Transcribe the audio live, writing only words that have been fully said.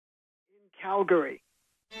Calgary.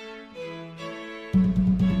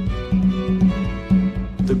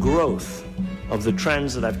 The growth of the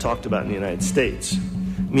trends that I've talked about in the United States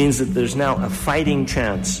means that there's now a fighting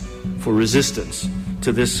chance for resistance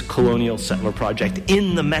to this colonial settler project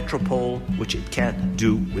in the metropole, which it can't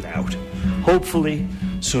do without. Hopefully,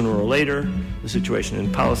 sooner or later, the situation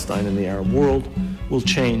in Palestine and the Arab world will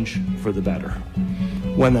change for the better.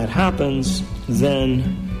 When that happens,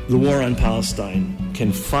 then the war on Palestine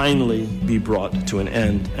can finally be brought to an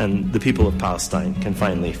end, and the people of Palestine can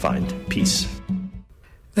finally find peace.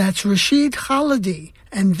 That's Rashid Khalidi,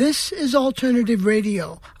 and this is Alternative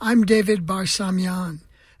Radio. I'm David Barsamian.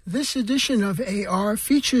 This edition of AR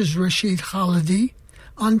features Rashid Khalidi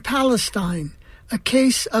on Palestine, a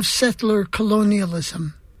case of settler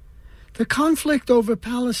colonialism. The conflict over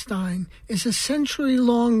Palestine is a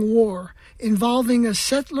century-long war involving a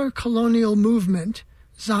settler colonial movement,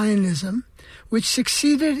 Zionism, which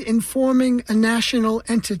succeeded in forming a national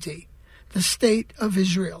entity, the State of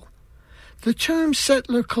Israel. The term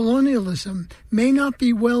settler colonialism may not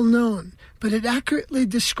be well known, but it accurately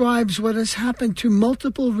describes what has happened to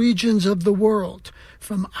multiple regions of the world,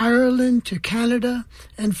 from Ireland to Canada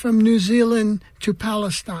and from New Zealand to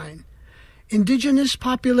Palestine. Indigenous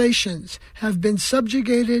populations have been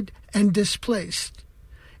subjugated and displaced.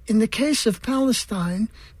 In the case of Palestine,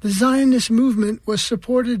 the Zionist movement was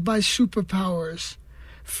supported by superpowers,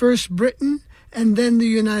 first Britain and then the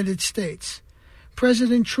United States.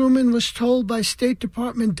 President Truman was told by State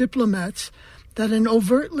Department diplomats that an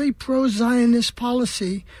overtly pro-Zionist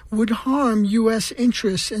policy would harm U.S.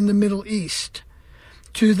 interests in the Middle East.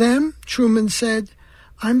 To them, Truman said,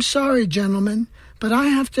 "I'm sorry, gentlemen, but I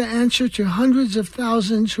have to answer to hundreds of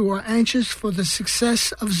thousands who are anxious for the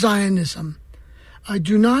success of Zionism. I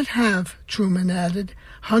do not have," Truman added,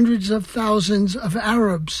 "hundreds of thousands of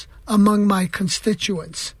Arabs among my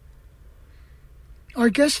constituents." Our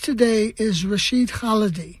guest today is Rashid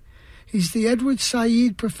Khalidi. He's the Edward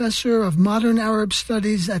Said Professor of Modern Arab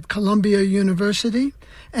Studies at Columbia University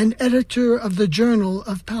and editor of the Journal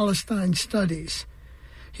of Palestine Studies.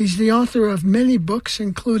 He's the author of many books,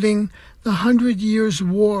 including The 100 Years'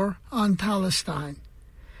 War on Palestine.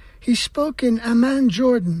 He spoke in Amman,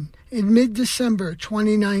 Jordan, in mid-December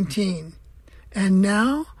 2019. And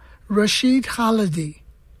now, Rashid Khalidi.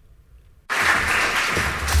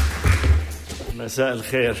 مساء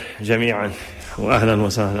الخير جميعا وأهلا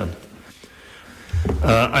وسهلا.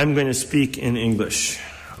 I'm going to speak in English,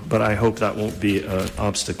 but I hope that won't be an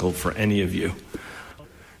obstacle for any of you.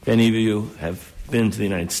 If any of you have been to the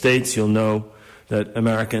United States, you'll know that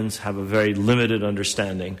Americans have a very limited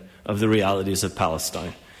understanding of the realities of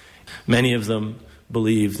Palestine. Many of them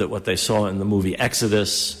believe that what they saw in the movie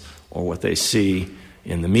Exodus or what they see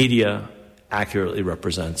in the media accurately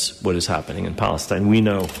represents what is happening in Palestine. We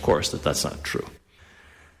know, of course, that that's not true.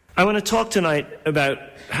 I want to talk tonight about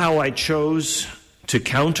how I chose to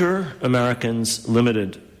counter Americans'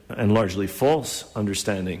 limited and largely false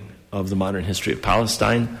understanding of the modern history of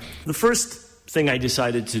Palestine. The first thing I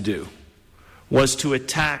decided to do was to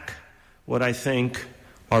attack what I think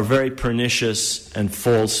are very pernicious and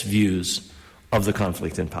false views of the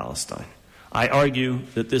conflict in Palestine. I argue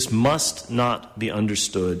that this must not be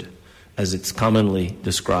understood, as it's commonly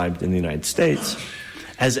described in the United States,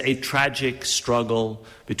 as a tragic struggle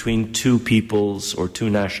between two peoples or two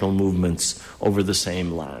national movements over the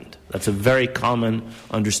same land. That's a very common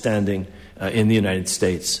understanding in the United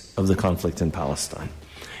States of the conflict in Palestine.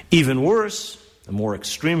 Even worse, a more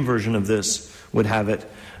extreme version of this would have it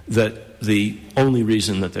that the only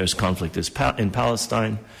reason that there's conflict in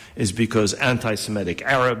Palestine is because anti-Semitic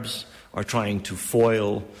Arabs are trying to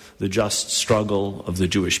foil the just struggle of the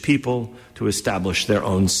Jewish people to establish their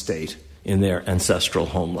own state in their ancestral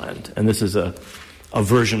homeland. And this is a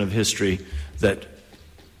version of history that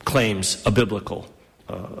claims a biblical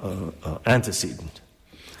antecedent.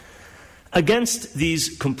 Against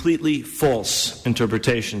these completely false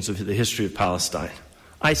interpretations of the history of Palestine,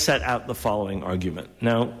 I set out the following argument.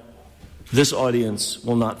 Now, this audience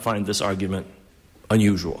will not find this argument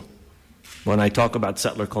unusual. When I talk about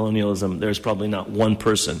settler colonialism, there's probably not one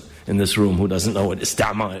person in this room who doesn't know what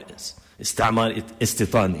istamar is. Istamar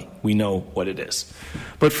istitani. We know what it is.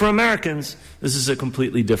 But for Americans, this is a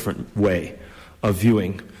completely different way of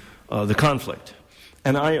viewing the conflict.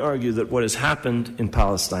 And I argue that what has happened in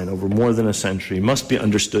Palestine over more than a century must be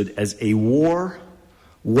understood as a war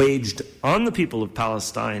waged on the people of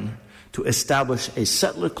Palestine to establish a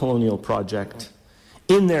settler colonial project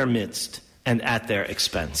in their midst and at their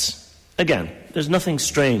expense. Again, there's nothing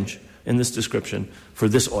strange in this description for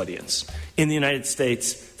this audience. In the United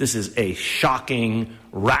States, this is a shocking,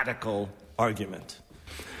 radical argument.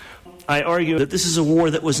 I argue that this is a war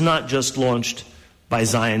that was not just launched by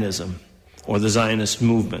Zionism or the Zionist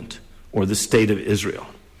movement or the State of Israel.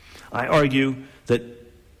 I argue that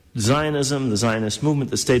Zionism, the Zionist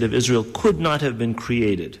movement, the State of Israel could not have been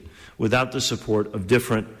created without the support of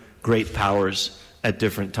different great powers at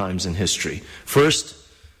different times in history. First,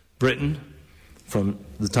 Britain, from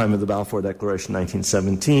the time of the Balfour Declaration,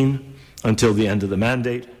 1917, until the end of the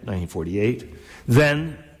Mandate, 1948.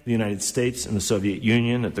 Then the United States and the Soviet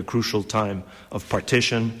Union at the crucial time of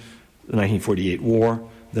partition, the 1948 war,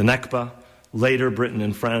 the Nakba, later Britain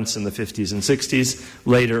and France in the 50s and 60s,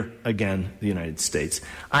 later again the United States.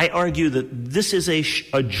 I argue that this is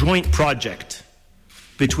a joint project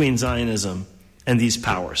between Zionism and these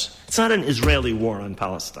powers. It's not an Israeli war on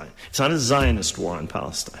Palestine. It's not a Zionist war on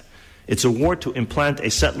Palestine. It's a war to implant a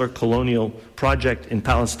settler colonial project in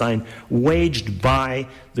Palestine waged by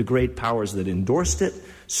the great powers that endorsed it,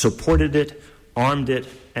 supported it, armed it,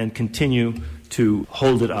 and continue to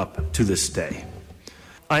hold it up to this day.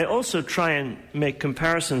 I also try and make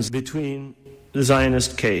comparisons between the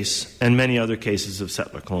Zionist case and many other cases of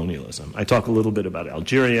settler colonialism. I talk a little bit about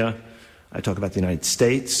Algeria. I talk about the United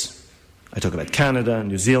States. I talk about Canada,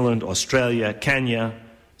 New Zealand, Australia, Kenya,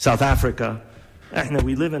 South Africa.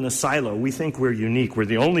 We live in a silo. We think we're unique. We're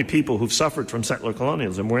the only people who've suffered from settler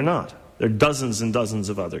colonialism. We're not. There are dozens and dozens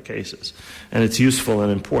of other cases. And it's useful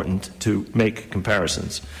and important to make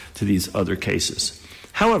comparisons to these other cases.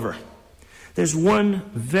 However, there's one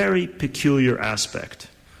very peculiar aspect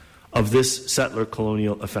of this settler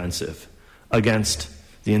colonial offensive against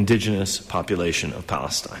the indigenous population of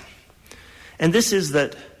Palestine. And this is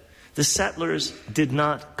that the settlers did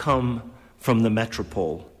not come from the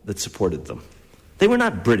metropole that supported them. They were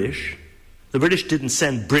not British. The British didn't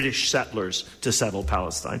send British settlers to settle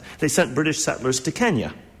Palestine. They sent British settlers to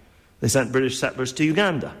Kenya. They sent British settlers to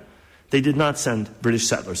Uganda. They did not send British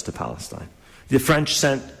settlers to Palestine. The French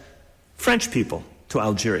sent French people to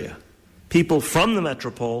Algeria. People from the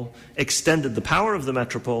metropole extended the power of the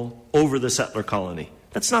metropole over the settler colony.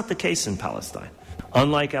 That's not the case in Palestine.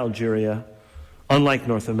 Unlike Algeria, unlike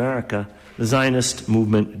North America, the Zionist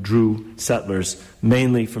movement drew settlers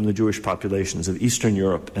mainly from the Jewish populations of Eastern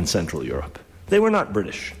Europe and Central Europe. They were not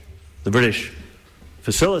British. The British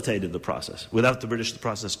facilitated the process. Without the British, the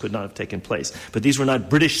process could not have taken place. But these were not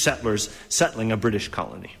British settlers settling a British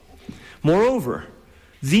colony. Moreover,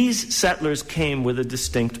 these settlers came with a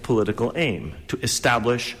distinct political aim, to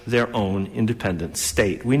establish their own independent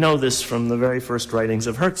state. We know this from the very first writings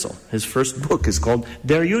of Herzl. His first book is called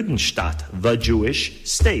Der Judenstaat, the Jewish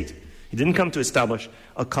state. He didn't come to establish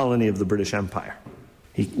a colony of the British Empire.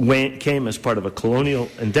 He came as part of a colonial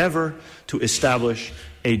endeavor to establish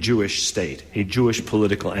a Jewish state, a Jewish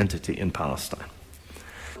political entity in Palestine.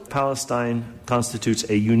 Palestine constitutes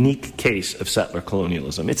a unique case of settler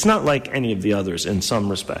colonialism. It's not like any of the others in some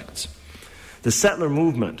respects. The settler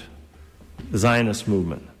movement, the Zionist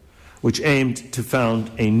movement, which aimed to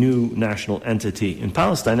found a new national entity in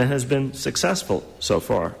Palestine and has been successful so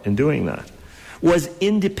far in doing that, was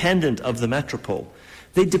independent of the metropole.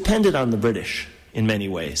 They depended on the British in many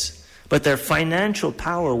ways, but their financial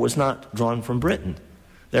power was not drawn from Britain.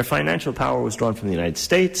 Their financial power was drawn from the United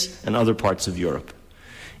States and other parts of Europe.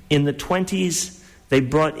 In the 1920s, they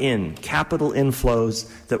brought in capital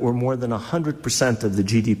inflows that were more than 100% of the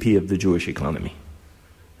GDP of the Jewish economy.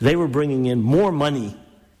 They were bringing in more money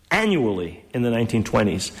annually in the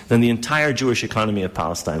 1920s than the entire Jewish economy of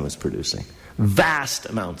Palestine was producing. Vast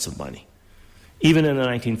amounts of money. Even in the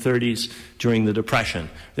 1930s, during the Depression,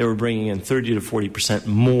 they were bringing in 30 to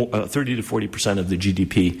 40% of the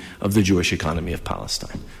GDP of the Jewish economy of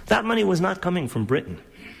Palestine. That money was not coming from Britain.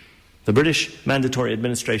 The British Mandatory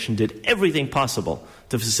Administration did everything possible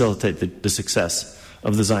to facilitate the success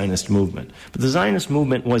of the Zionist movement. But the Zionist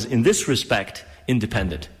movement was, in this respect,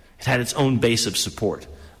 independent. It had its own base of support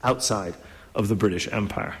outside of the British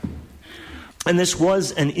Empire. And this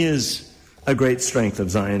was and is a great strength of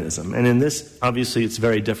Zionism. And in this, obviously, it's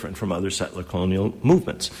very different from other settler colonial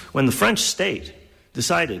movements. When the French state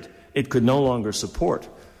decided it could no longer support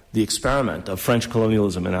the experiment of French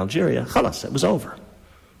colonialism in Algeria, khalas, it was over.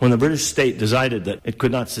 When the British state decided that it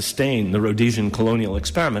could not sustain the Rhodesian colonial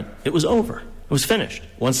experiment, it was over. It was finished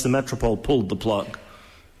once the metropole pulled the plug.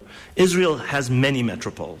 Israel has many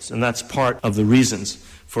metropoles, and that's part of the reasons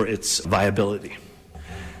for its viability.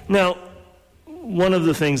 Now, one of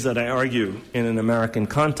the things that I argue in an American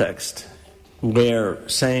context, where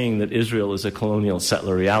saying that Israel is a colonial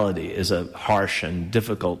settler reality is a harsh and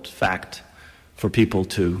difficult fact for people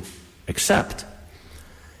to accept,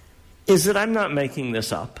 is that I'm not making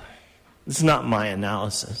this up. It's not my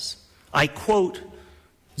analysis. I quote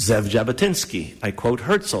Zev Jabotinsky, I quote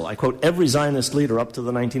Herzl, I quote every Zionist leader up to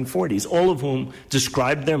the 1940s, all of whom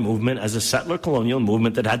described their movement as a settler colonial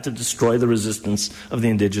movement that had to destroy the resistance of the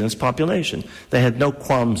indigenous population. They had no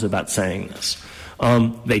qualms about saying this.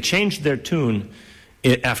 They changed their tune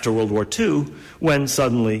after World War II when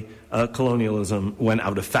suddenly colonialism went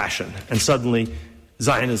out of fashion, and suddenly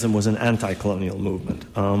Zionism was an anti-colonial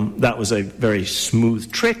movement. That was a very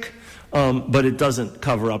smooth trick, but it doesn't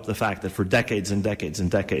cover up the fact that for decades and decades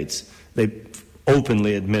and decades, they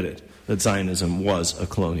openly admitted that Zionism was a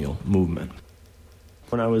colonial movement.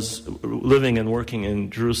 When I was living and working in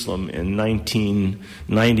Jerusalem in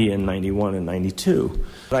 1990 and 91 and 92,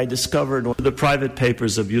 I discovered the private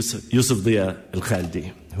papers of Yusuf Dia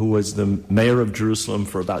El-Khaldi, who was the mayor of Jerusalem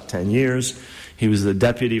for about 10 years. He was the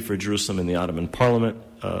deputy for Jerusalem in the Ottoman Parliament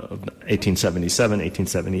of 1877,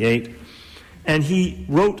 1878. And he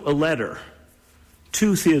wrote a letter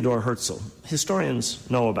to Theodor Herzl. Historians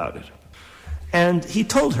know about it. And he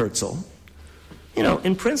told Herzl,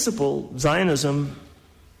 in principle, Zionism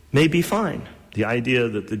may be fine. The idea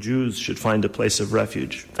that the Jews should find a place of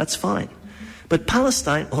refuge, that's fine. But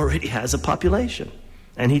Palestine already has a population.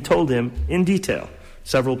 And he told him in detail,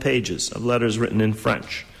 several pages of letters written in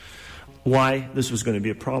French, why this was going to be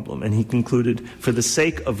a problem. And he concluded, for the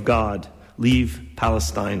sake of God, leave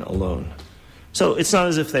Palestine alone. So it's not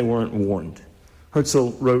as if they weren't warned.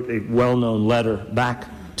 Herzl wrote a well-known letter back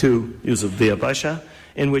to Yusuf Dia Pasha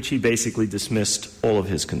in which he basically dismissed all of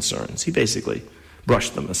his concerns. He basically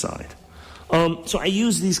brushed them aside. So I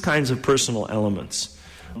use these kinds of personal elements,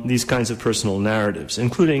 these kinds of personal narratives,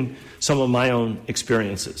 including some of my own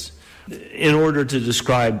experiences, in order to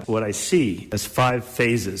describe what I see as 5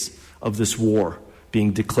 phases of this war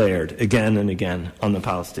being declared again and again on the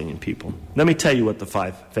Palestinian people. Let me tell you what the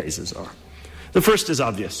 5 phases are. The first is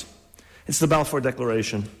obvious. It's the Balfour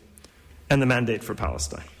Declaration and the Mandate for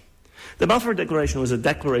Palestine. The Balfour Declaration was a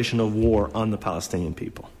declaration of war on the Palestinian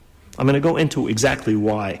people. I'm going to go into exactly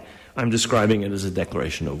why I'm describing it as a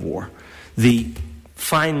declaration of war. The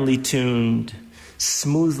finely tuned,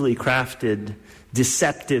 smoothly crafted,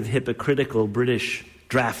 deceptive, hypocritical British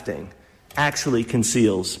drafting actually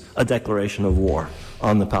conceals a declaration of war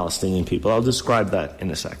on the Palestinian people. I'll describe that in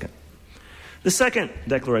a second. The second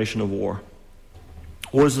declaration of war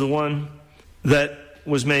was the one that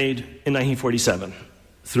was made in 1947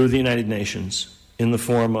 through the United Nations in the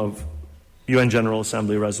form of UN General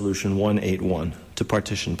Assembly Resolution 181 to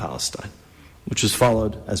partition Palestine, which was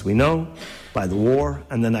followed, as we know, by the war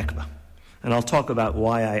and the Nakba. And I'll talk about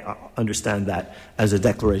why I understand that as a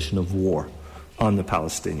declaration of war on the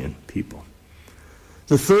Palestinian people.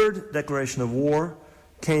 The third declaration of war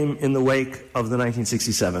came in the wake of the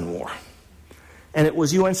 1967 war. And it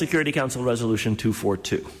was UN Security Council Resolution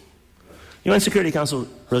 242. UN Security Council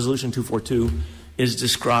Resolution 242 is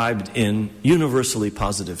described in universally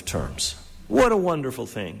positive terms. What a wonderful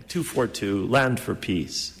thing. 242, land for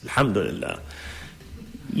peace. Alhamdulillah.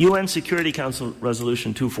 UN Security Council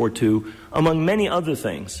Resolution 242, among many other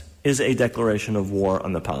things, is a declaration of war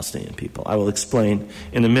on the Palestinian people. I will explain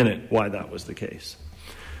in a minute why that was the case.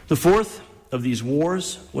 The fourth of these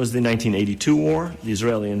wars was the 1982 war, the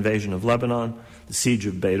Israeli invasion of Lebanon, the siege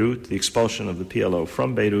of Beirut, the expulsion of the PLO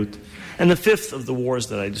from Beirut. And the fifth of the wars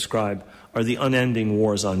that I describe are the unending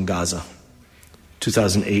wars on Gaza,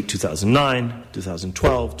 2008, 2009,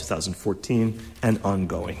 2012, 2014, and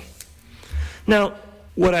ongoing. Now,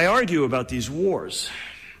 what I argue about these wars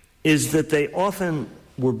is that they often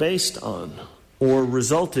were based on or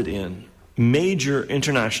resulted in major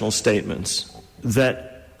international statements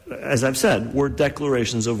that, as I've said, were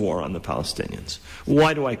declarations of war on the Palestinians.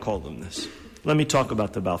 Why do I call them this? Let me talk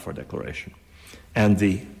about the Balfour Declaration and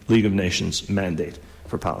the League of Nations mandate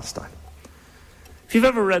for Palestine. If you've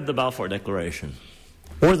ever read the Balfour Declaration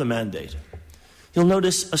or the mandate, you'll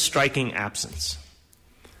notice a striking absence.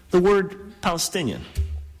 The word Palestinian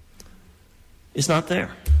is not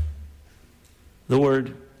there. The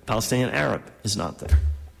word Palestinian Arab is not there.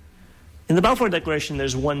 In the Balfour Declaration,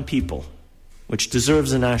 there's one people which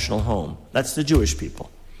deserves a national home. That's the Jewish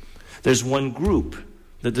people. There's one group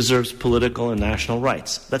that deserves political and national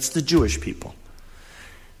rights. That's the Jewish people.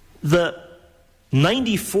 The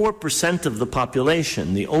 94% of the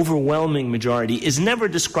population, the overwhelming majority, is never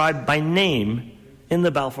described by name in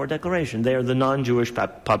the Balfour Declaration. They are the non-Jewish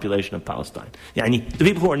population of Palestine. The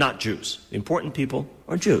people who are not Jews. The important people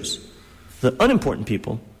are Jews. The unimportant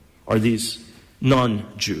people are these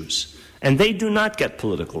non-Jews. And they do not get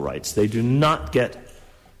political rights. They do not get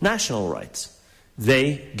national rights.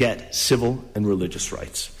 they get civil and religious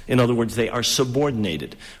rights. In other words, they are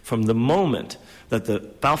subordinated from the moment that the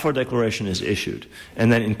Balfour Declaration is issued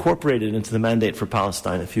and then incorporated into the Mandate for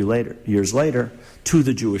Palestine a few years later to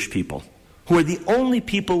the Jewish people, who are the only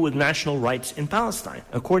people with national rights in Palestine,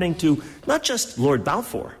 according to not just Lord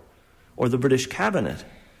Balfour or the British Cabinet,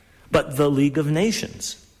 but the League of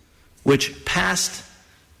Nations, which passed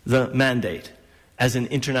the Mandate as an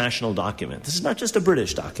international document. This is not just a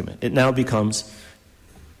British document. It now becomes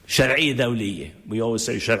Shar'iyya Dawliyya. We always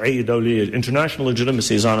say Shar'iyya Dawliyya, international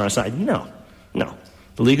legitimacy is on our side. No.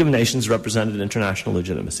 The League of Nations represented international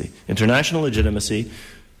legitimacy. International legitimacy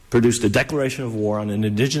produced a declaration of war on an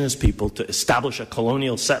indigenous people to establish a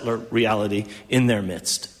colonial settler reality in their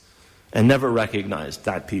midst and never recognized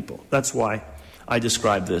that people. That's why I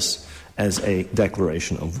describe this as a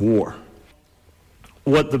declaration of war.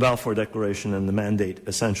 What the Balfour Declaration and the Mandate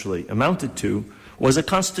essentially amounted to was a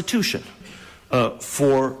constitution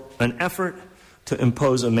for an effort to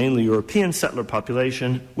impose a mainly European settler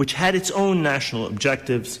population which had its own national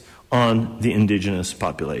objectives on the indigenous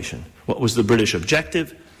population. What was the British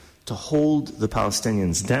objective? To hold the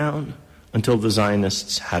Palestinians down until the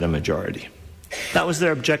Zionists had a majority. That was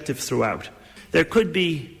their objective throughout. There could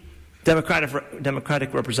be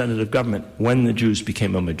democratic representative government when the Jews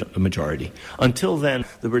became a majority. Until then,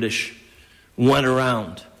 the British went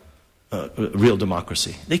around real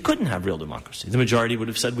democracy. They couldn't have real democracy. The majority would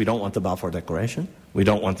have said, we don't want the Balfour Declaration. We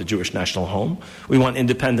don't want the Jewish national home. We want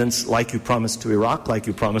independence like you promised to Iraq, like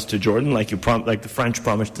you promised to Jordan, like the French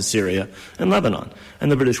promised to Syria and Lebanon.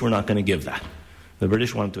 And the British were not going to give that. The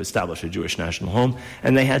British wanted to establish a Jewish national home,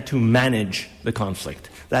 and they had to manage the conflict.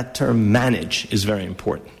 That term manage is very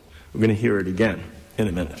important. We're going to hear it again in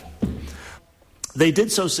a minute. They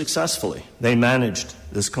did so successfully. They managed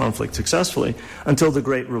this conflict successfully until the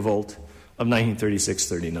Great Revolt of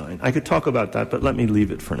 1936-39. I could talk about that, but let me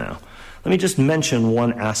leave it for now. Let me just mention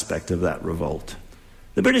one aspect of that revolt.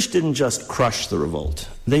 The British didn't just crush the revolt.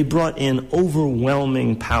 They brought in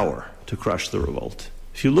overwhelming power to crush the revolt.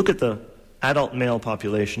 If you look at the adult male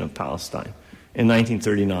population of Palestine in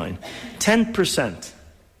 1939, 10%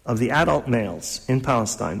 of the adult males in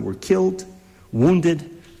Palestine were killed, wounded,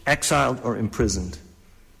 exiled, or imprisoned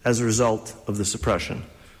as a result of the suppression.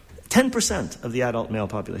 10% of the adult male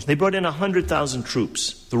population. They brought in 100,000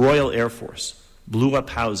 troops. The Royal Air Force blew up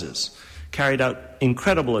houses, carried out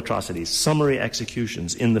incredible atrocities, summary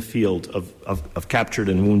executions in the field of captured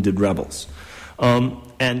and wounded rebels,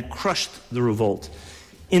 and crushed the revolt.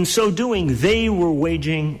 In so doing, they were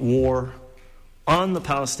waging war on the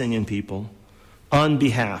Palestinian people on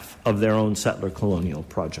behalf of their own settler colonial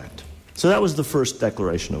project. So that was the first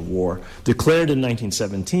declaration of war, declared in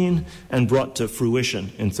 1917 and brought to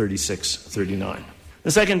fruition in 36-39.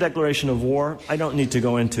 The second declaration of war, I don't need to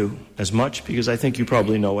go into as much because I think you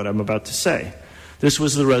probably know what I'm about to say. This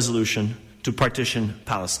was the resolution to partition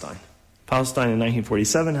Palestine. Palestine in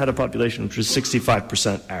 1947 had a population which was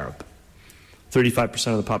 65% Arab.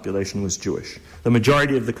 35% of the population was Jewish. The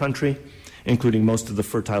majority of the country, including most of the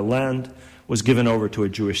fertile land, was given over to a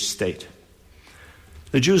Jewish state.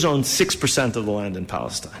 The Jews owned 6% of the land in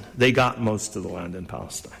Palestine. They got most of the land in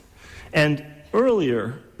Palestine. And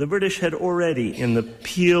earlier, the British had already, in the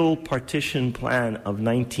Peel Partition Plan of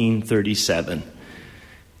 1937,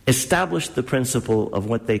 established the principle of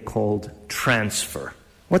what they called transfer.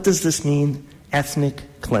 What does this mean? Ethnic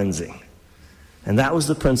cleansing. And that was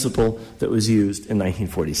the principle that was used in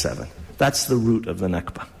 1947. That's the root of the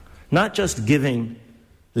Nakba. Not just giving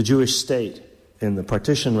the Jewish state in the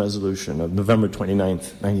partition resolution of November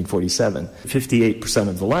 29th, 1947, 58%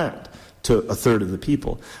 of the land to a third of the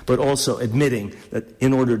people, but also admitting that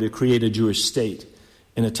in order to create a Jewish state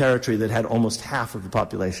in a territory that had almost half of the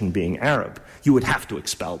population being Arab, you would have to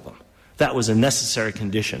expel them. That was a necessary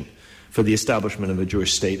condition for the establishment of a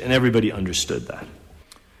Jewish state, and everybody understood that.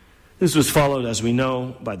 This was followed, as we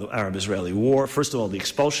know, by the Arab-Israeli War. First of all, the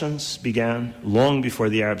expulsions began long before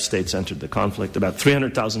the Arab states entered the conflict. About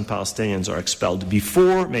 300,000 Palestinians are expelled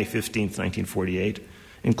before May 15th, 1948,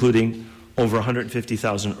 including over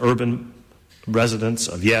 150,000 urban residents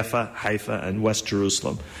of Yafa, Haifa, and West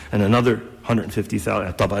Jerusalem, and another 150,000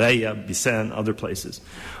 at Tabaraya, Bisan, other places,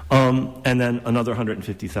 and then another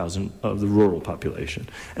 150,000 of the rural population.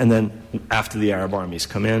 And then after the Arab armies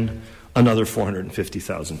come in, another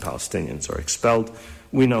 450,000 Palestinians are expelled.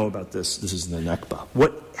 We know about this. This is the Nakba.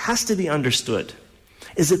 What has to be understood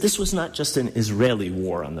is that this was not just an Israeli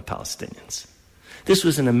war on the Palestinians. This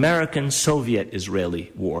was an American,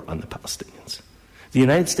 Soviet-Israeli war on the Palestinians. The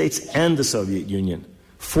United States and the Soviet Union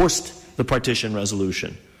forced the partition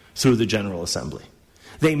resolution through the General Assembly.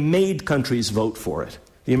 They made countries vote for it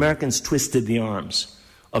the Americans twisted the arms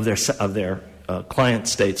of their client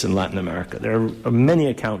states in Latin America. There are many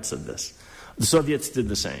accounts of this. The Soviets did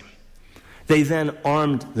the same. They then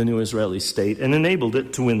armed the new Israeli state and enabled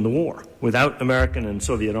it to win the war. Without American and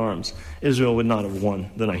Soviet arms, Israel would not have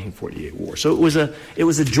won the 1948 war. So it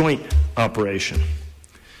was a joint operation.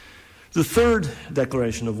 The third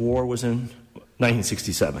declaration of war was in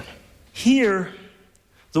 1967. Here,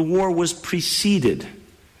 the war was preceded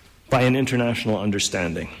by an international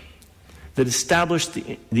understanding that established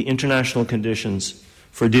the international conditions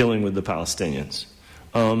for dealing with the Palestinians.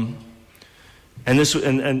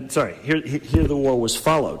 Here the war was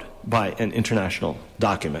followed by an international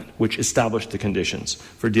document which established the conditions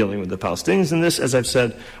for dealing with the Palestinians. And this, as I've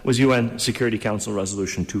said, was UN Security Council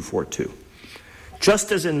Resolution 242.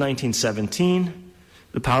 Just as in 1917,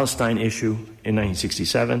 the Palestine issue in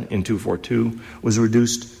 1967, in 242, was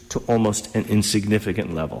reduced to almost an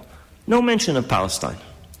insignificant level. No mention of Palestine.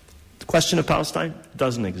 The question of Palestine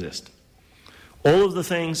doesn't exist. All of the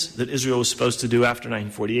things that Israel was supposed to do after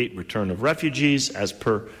 1948, return of refugees, as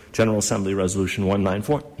per General Assembly Resolution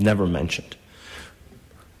 194, never mentioned.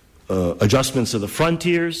 Adjustments of the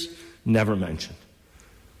frontiers, never mentioned.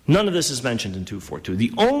 None of this is mentioned in 242.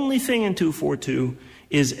 The only thing in 242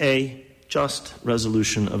 is a just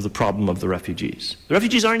resolution of the problem of the refugees. The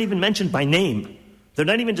refugees aren't even mentioned by name. They're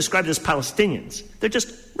not even described as Palestinians. They're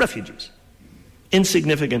just refugees.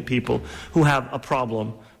 Insignificant people who have a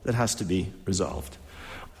problem that has to be resolved.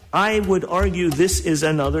 I would argue this is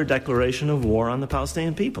another declaration of war on the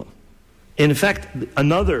Palestinian people. In fact,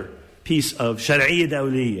 another piece of Shar'iyya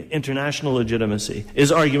Dawliya, international legitimacy,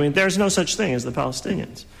 is arguing there's no such thing as the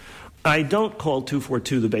Palestinians. I don't call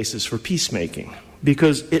 242 the basis for peacemaking,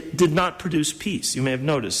 because it did not produce peace. You may have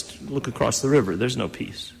noticed, look across the river, there's no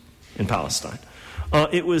peace in Palestine.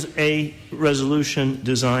 It was a resolution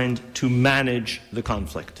designed to manage the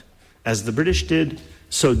conflict. As the British did,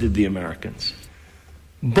 so did the Americans.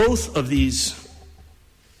 Both of these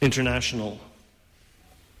international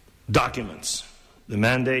documents, the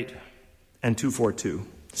Mandate and 242,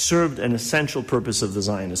 served an essential purpose of the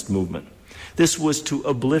Zionist movement. This was to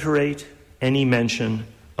obliterate any mention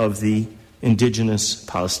of the indigenous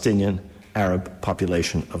Palestinian Arab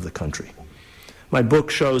population of the country. My book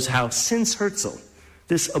shows how, since Herzl,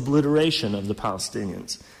 this obliteration of the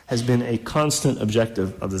Palestinians has been a constant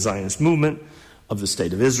objective of the Zionist movement, of the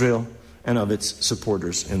State of Israel, and of its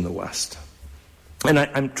supporters in the West. And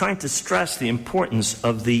I'm trying to stress the importance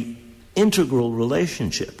of the integral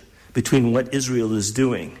relationship between what Israel is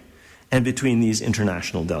doing and between these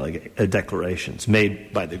international declarations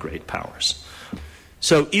made by the great powers.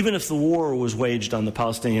 So even if the war was waged on the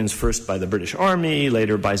Palestinians first by the British Army,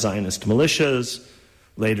 later by Zionist militias,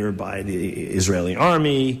 later by the Israeli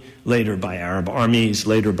army, later by Arab armies,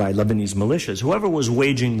 later by Lebanese militias, whoever was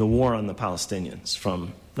waging the war on the Palestinians from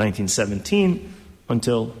 1917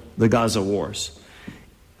 until the Gaza wars,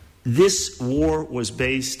 this war was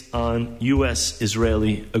based on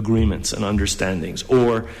U.S.-Israeli agreements and understandings,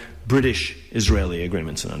 or British-Israeli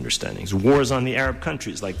agreements and understandings. Wars on the Arab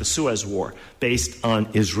countries, like the Suez War, based on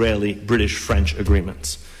Israeli-British-French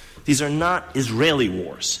agreements. These are not Israeli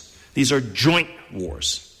wars. These are joint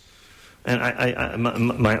wars. And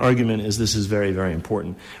my argument is this is very, very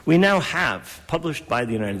important. We now have, published by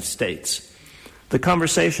the United States, the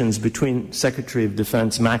conversations between Secretary of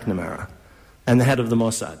Defense McNamara and the head of the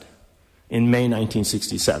Mossad in May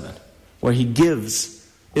 1967, where he gives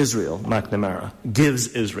Israel, McNamara, gives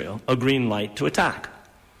Israel a green light to attack,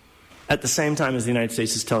 at the same time as the United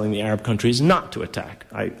States is telling the Arab countries not to attack.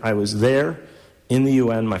 I was there in the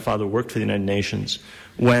UN, my father worked for the United Nations,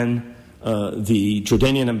 when the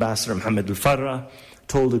Jordanian ambassador, Mohammed al-Farra,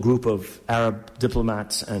 told a group of Arab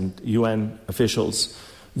diplomats and UN officials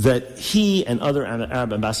that he and other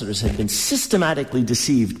Arab ambassadors had been systematically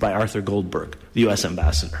deceived by Arthur Goldberg, the US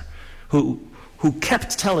ambassador, who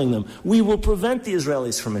kept telling them, we will prevent the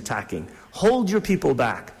Israelis from attacking. Hold your people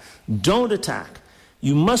back. Don't attack.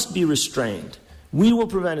 You must be restrained. We will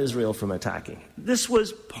prevent Israel from attacking. This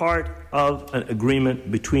was part of an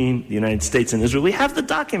agreement between the United States and Israel. We have the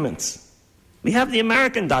documents. We have the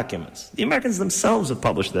American documents. The Americans themselves have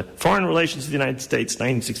published the Foreign Relations of the United States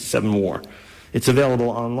 1967 War. It's available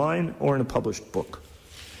online or in a published book.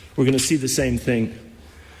 We're going to see the same thing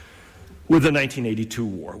with the 1982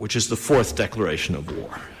 war, which is the fourth declaration of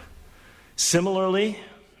war. Similarly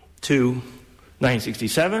to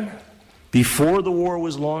 1967, before the war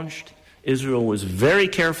was launched, Israel was very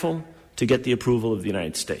careful to get the approval of the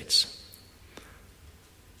United States.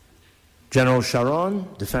 General Sharon,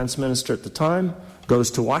 defense minister at the time,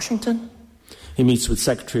 goes to Washington. He meets with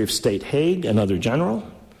Secretary of State Haig, another general.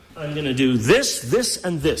 I'm going to do this,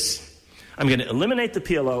 and this. I'm going to eliminate the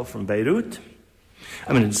PLO from Beirut.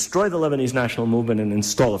 I'm going to destroy the Lebanese national movement and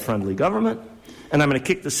install a friendly government. And I'm going to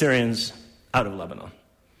kick the Syrians out of Lebanon.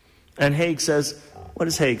 And Haig says, what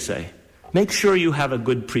does Haig say? Make sure you have a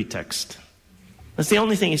good pretext. That's the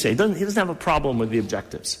only thing he says. He doesn't have a problem with the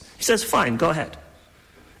objectives. He says, fine, go ahead.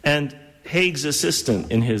 And Haig's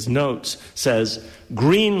assistant in his notes says,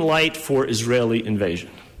 green light for Israeli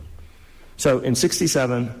invasion. So in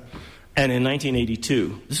 1967 and in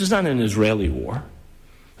 1982, this was not an Israeli war.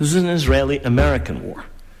 This was an Israeli-American war.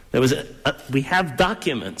 We have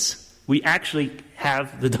documents. We actually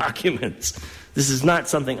have the documents. This is not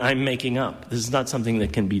something I'm making up. This is not something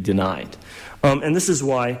that can be denied. And this is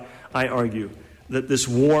why I argue that this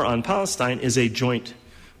war on Palestine is a joint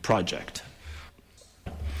project.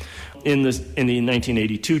 In the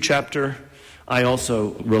 1982 chapter, I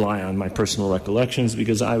also rely on my personal recollections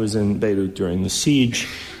because I was in Beirut during the siege.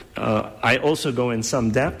 I also go in some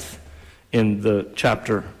depth in the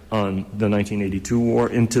chapter on the 1982 war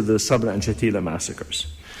into the Sabra and Shatila massacres.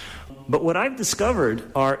 But what I've discovered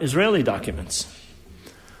are Israeli documents,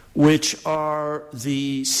 which are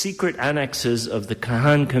the secret annexes of the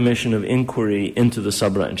Kahan Commission of Inquiry into the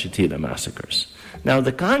Sabra and Shatila massacres. Now,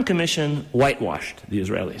 the Kahan Commission whitewashed the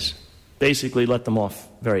Israelis, basically let them off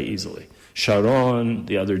very easily. Sharon,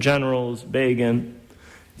 the other generals, Begin,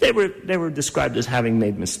 they were described as having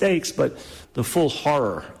made mistakes, but the full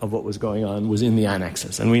horror of what was going on was in the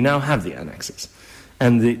annexes, and we now have the annexes.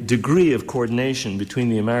 And the degree of coordination between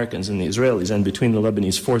the Americans and the Israelis and between the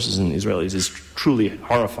Lebanese forces and the Israelis is truly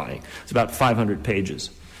horrifying. It's about 500 pages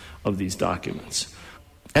of these documents.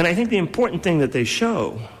 And I think the important thing that they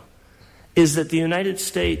show is that the United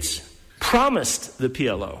States promised the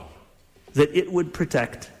PLO that it would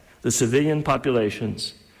protect the civilian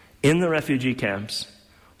populations in the refugee camps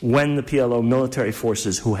when the PLO military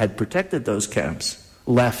forces who had protected those camps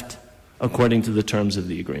left according to the terms of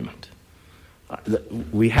the agreement.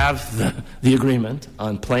 We have the agreement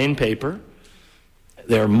on plain paper.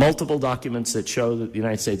 There are multiple documents that show that the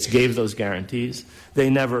United States gave those guarantees. They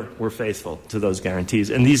never were faithful to those guarantees.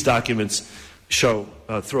 And these documents throw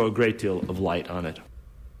a great deal of light on it.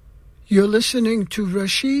 You're listening to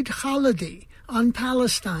Rashid Khalidi on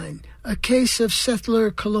Palestine, a case of settler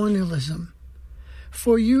colonialism.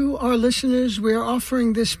 For you, our listeners, we're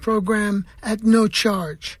offering this program at no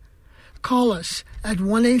charge. Call us at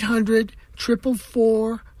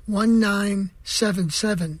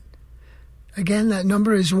 1-800-444-1977. Again, that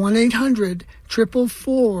number is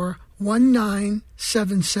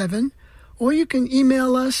 1-800-444-1977. Or you can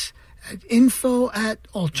email us at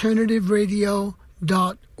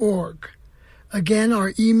info@alternativeradio.org. Again,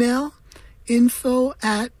 our email,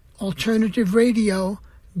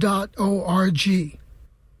 info@alternativeradio.org.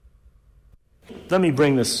 Let me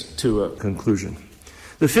bring this to a conclusion.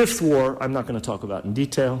 The fifth war, I'm not going to talk about in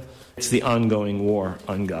detail. It's the ongoing war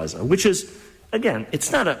on Gaza, which is, again,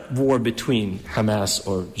 it's not a war between Hamas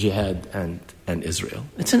or Jihad and Israel.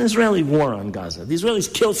 It's an Israeli war on Gaza. The Israelis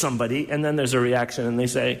kill somebody, and then there's a reaction, and they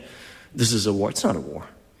say, this is a war. It's not a war.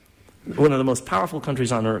 One of the most powerful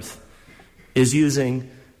countries on earth is using,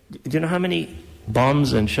 do you know how many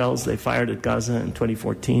bombs and shells they fired at Gaza in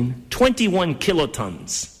 2014? 21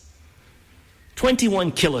 kilotons.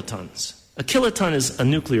 21 kilotons. A kiloton is a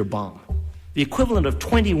nuclear bomb. The equivalent of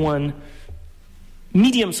 21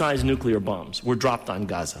 medium-sized nuclear bombs were dropped on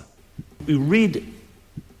Gaza. You read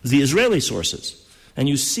the Israeli sources, and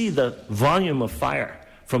you see the volume of fire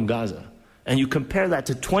from Gaza, and you compare that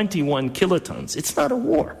to 21 kilotons. It's not a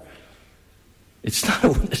war. It's not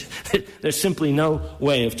there's simply no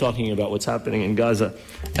way of talking about what's happening in Gaza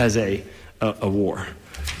as a war.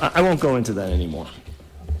 I won't go into that anymore.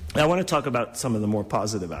 I want to talk about some of the more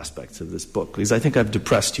positive aspects of this book, because I think I've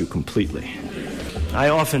depressed you completely. I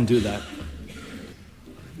often do that.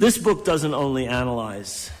 This book doesn't only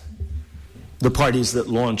analyze the parties that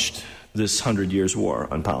launched this 100 Years' War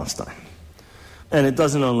on Palestine, and it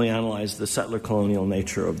doesn't only analyze the settler colonial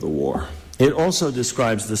nature of the war. It also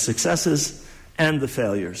describes the successes and the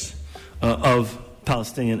failures of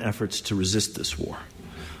Palestinian efforts to resist this war,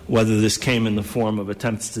 whether this came in the form of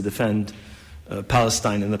attempts to defend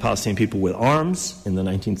Palestine and the Palestinian people with arms in the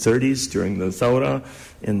 1930s during the Thawra,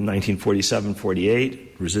 in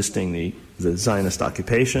 1947-48, resisting the Zionist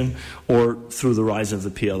occupation, or through the rise of the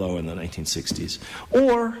PLO in the 1960s,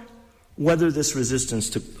 or whether this resistance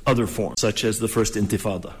took other forms, such as the first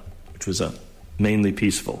Intifada, which was a mainly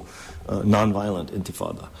peaceful, nonviolent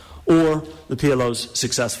Intifada, or the PLO's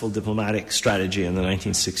successful diplomatic strategy in the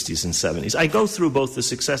 1960s and 70s. I go through both the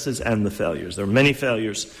successes and the failures. There are many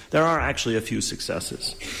failures. There are actually a few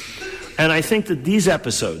successes. And I think that these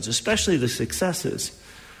episodes, especially the successes,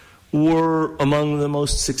 were among the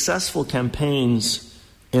most successful campaigns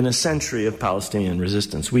in a century of Palestinian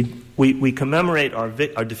resistance. We commemorate our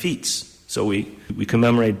defeats. So we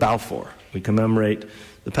commemorate Balfour. We commemorate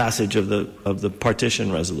the passage of the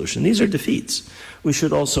partition resolution. These are defeats. We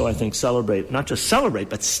should also, I think, celebrate, not just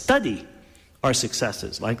celebrate, but study our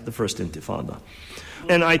successes, like the First Intifada.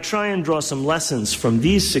 And I try and draw some lessons from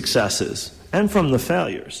these successes and from the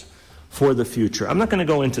failures for the future. I'm not going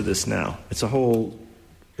to go into this now. That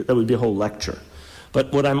would be a whole lecture.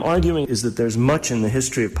 But what I'm arguing is that there's much in the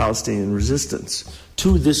history of Palestinian resistance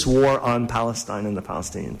to this war on Palestine and the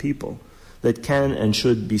Palestinian people that can and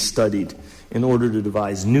should be studied in order to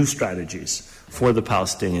devise new strategies for the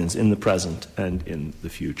Palestinians in the present and in the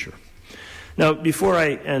future. Now, before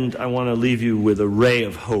I end, I want to leave you with a ray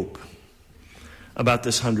of hope about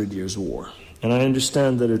this 100 Years' War. And I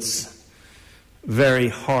understand that it's very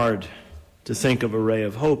hard to think of a ray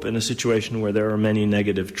of hope in a situation where there are many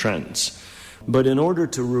negative trends. But in order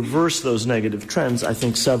to reverse those negative trends, I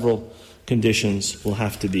think several conditions will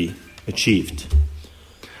have to be achieved.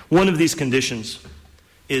 One of these conditions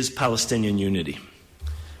is Palestinian unity.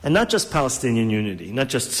 And not just Palestinian unity, not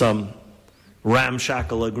just some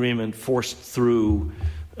ramshackle agreement forced through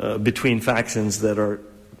between factions that are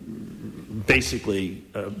basically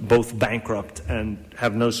both bankrupt and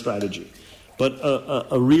have no strategy, but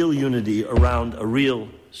a real unity around a real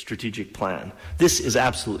strategic plan. This is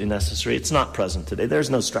absolutely necessary. It's not present today.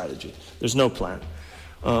 There's no strategy. There's no plan.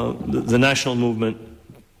 The national movement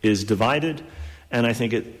is divided, and I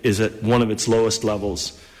think it is at one of its lowest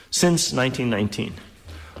levels since 1919.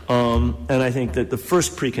 And I think that the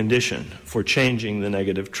first precondition for changing the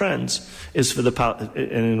negative trends is and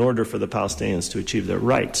in order for the Palestinians to achieve their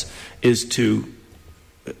rights, is to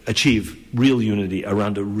achieve real unity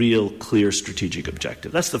around a real clear strategic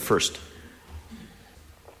objective. That's the first.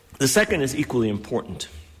 The second is equally important.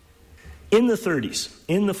 In the 30s,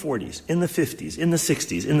 in the 40s, in the 50s, in the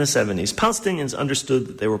 60s, in the 70s, Palestinians understood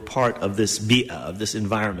that they were part of this bi'ah, of this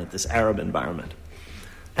environment, this Arab environment.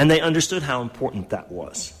 And they understood how important that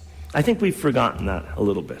was. I think we've forgotten that a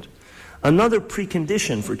little bit. Another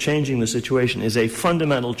precondition for changing the situation is a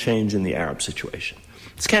fundamental change in the Arab situation.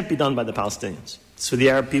 This can't be done by the Palestinians. It's for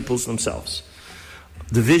the Arab peoples themselves.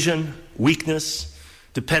 Division, weakness,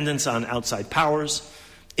 dependence on outside powers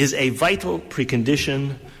is a vital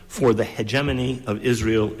precondition for the hegemony of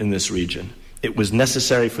Israel in this region. It was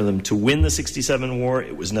necessary for them to win the 67 war.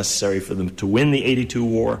 It was necessary for them to win the 82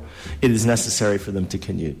 war. It is necessary for them to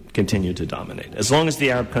continue to dominate. As long as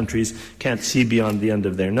the Arab countries can't see beyond the end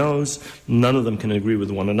of their nose, none of them can agree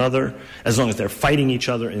with one another. As long as they're fighting each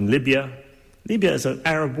other in Libya. Libya is an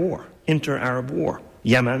Arab war, inter-Arab war.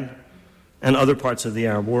 Yemen and other parts of the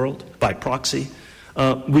Arab world by proxy.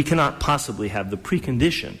 We cannot possibly have the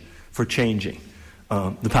precondition for changing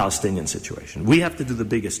the Palestinian situation. We have to do the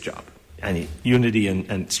biggest job, unity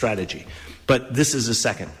and strategy. But this is the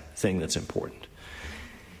second thing that's important.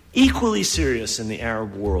 Equally serious in the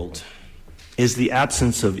Arab world is the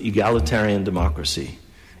absence of egalitarian democracy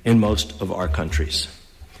in most of our countries.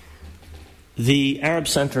 The Arab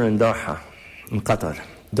Center in Doha, in Qatar,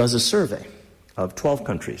 does a survey of 12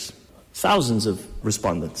 countries, thousands of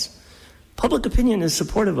respondents. Public opinion is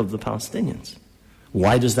supportive of the Palestinians.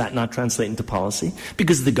 Why does that not translate into policy?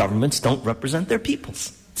 Because the governments don't represent their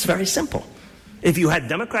peoples. It's very simple. If you had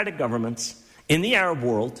democratic governments in the Arab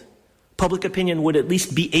world, public opinion would at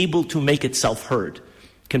least be able to make itself heard.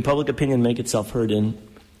 Can public opinion make itself heard in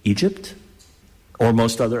Egypt or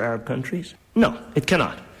most other Arab countries? No, it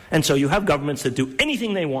cannot. And so you have governments that do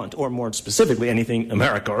anything they want, or more specifically anything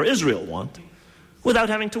America or Israel want, without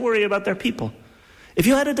having to worry about their people. If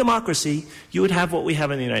you had a democracy, you would have what we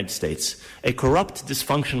have in the United States, a corrupt,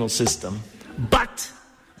 dysfunctional system, but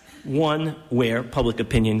one where public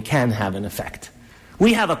opinion can have an effect.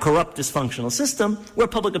 We have a corrupt, dysfunctional system where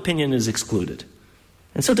public opinion is excluded.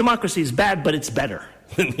 And so democracy is bad, but it's better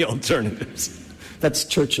than the alternatives. That's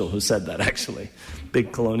Churchill who said that, actually.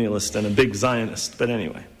 Big colonialist and a big Zionist, but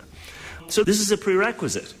anyway. So this is a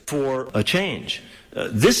prerequisite for a change.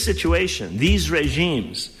 This situation, these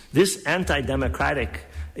regimes, this anti-democratic,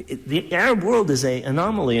 the Arab world is an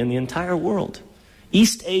anomaly in the entire world.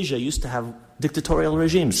 East Asia used to have dictatorial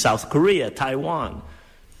regimes, South Korea, Taiwan,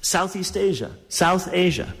 Southeast Asia, South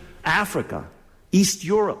Asia, Africa, East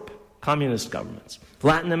Europe, communist governments,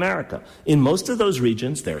 Latin America. In most of those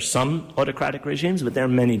regions, there are some autocratic regimes, but there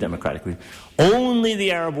are many democratic regimes. Only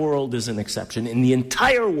the Arab world is an exception. In the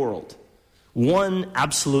entire world, one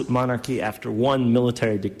absolute monarchy after one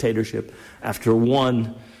military dictatorship, after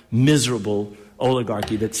one miserable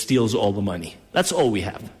oligarchy that steals all the money. That's all we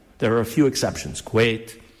have. There are a few exceptions.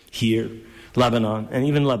 Kuwait, here, Lebanon, and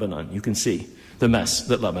even Lebanon. You can see the mess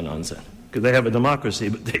that Lebanon's in. Because they have a democracy,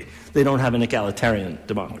 but they don't have an egalitarian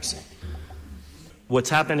democracy. What's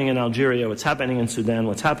happening in Algeria, what's happening in Sudan,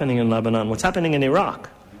 what's happening in Lebanon, what's happening in Iraq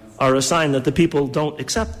are a sign that the people don't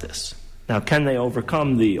accept this. Now, can they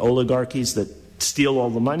overcome the oligarchies that steal all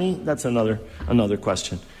the money? That's another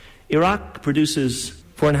question. Iraq produces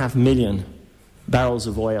 4.5 million barrels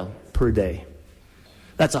of oil per day.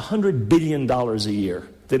 That's $100 billion a year.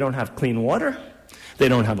 They don't have clean water. They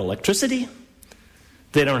don't have electricity.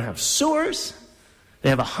 They don't have sewers. They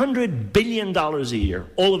have $100 billion a year,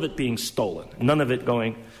 all of it being stolen, none of it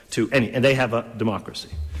going to any. And they have a democracy,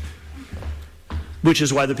 which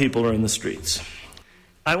is why the people are in the streets.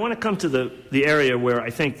 I want to come to the area where I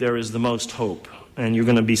think there is the most hope, and you're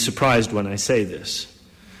going to be surprised when I say this,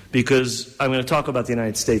 because I'm going to talk about the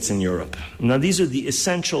United States and Europe. Now, these are the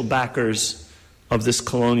essential backers of this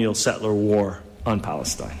colonial settler war on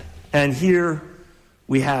Palestine. And here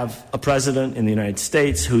we have a president in the United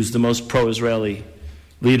States who's the most pro-Israeli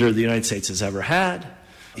leader the United States has ever had.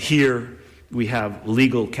 Here we have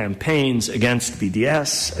legal campaigns against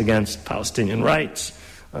BDS, against Palestinian rights.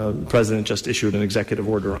 The president just issued an executive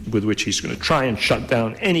order with which he's going to try and shut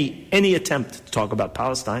down any attempt to talk about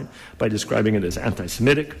Palestine by describing it as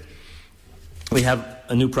anti-Semitic. We have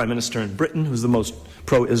a new prime minister in Britain who's the most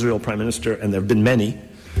pro-Israel prime minister, and there have been many,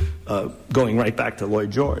 going right back to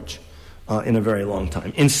Lloyd George, in a very long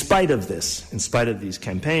time. In spite of this, in spite of these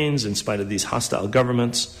campaigns, in spite of these hostile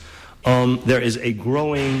governments, there is a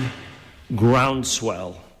growing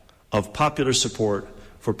groundswell of popular support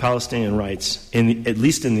for Palestinian rights, at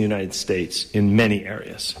least in the United States, in many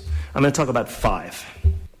areas. I'm going to talk about 5.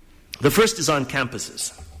 The first is on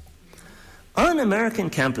campuses. On American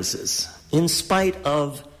campuses, in spite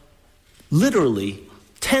of literally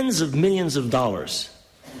tens of millions of dollars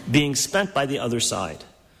being spent by the other side,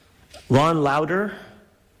 Ron Lauder,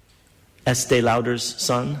 Estee Lauder's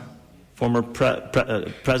son, former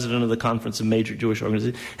president of the Conference of Major Jewish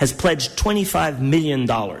Organizations, has pledged $25 million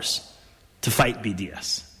to fight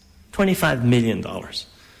BDS. $25 million.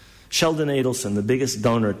 Sheldon Adelson, the biggest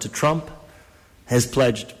donor to Trump, has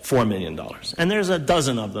pledged $4 million. And there's a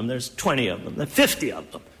dozen of them, there's 20 of them, there's 50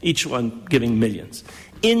 of them, each one giving millions.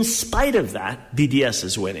 In spite of that, BDS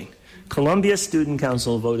is winning. Columbia Student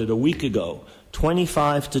Council voted a week ago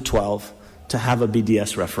 25-12 to have a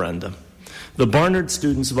BDS referendum. The Barnard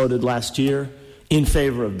students voted last year in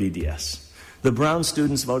favor of BDS. The Brown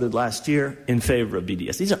students voted last year in favor of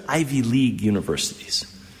BDS. These are Ivy League universities.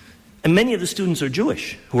 And many of the students are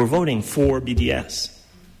Jewish who are voting for BDS.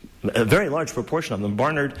 A very large proportion of them.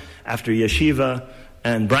 Barnard, after Yeshiva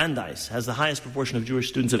and Brandeis, has the highest proportion of Jewish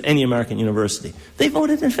students of any American university. They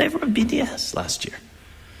voted in favor of BDS last year.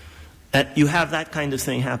 You have that kind of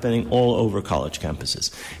thing happening all over college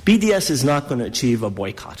campuses. BDS is not going to achieve a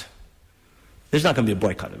boycott. There's not going to be a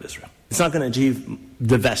boycott of Israel. It's not going to achieve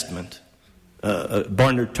divestment.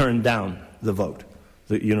 Barnard turned down the vote,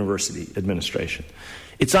 the university administration.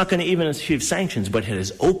 It's not going to even achieve sanctions, but it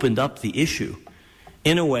has opened up the issue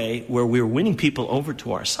in a way where we're winning people over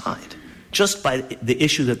to our side, just by the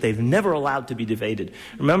issue that they've never allowed to be debated.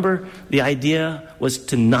 Remember, the idea was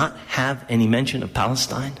to not have any mention of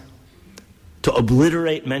Palestine? To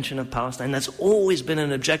obliterate mention of Palestine? That's always been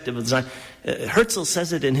an objective of Zion. Herzl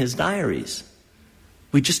says it in his diaries.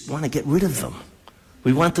 We just want to get rid of them.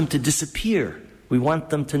 We want them to disappear. We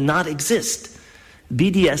want them to not exist.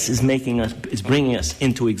 BDS is bringing us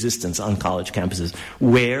into existence on college campuses,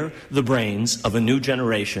 where the brains of a new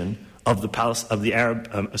generation of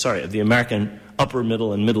the American upper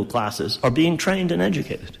middle and middle classes are being trained and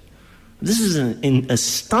educated. This is an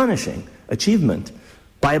astonishing achievement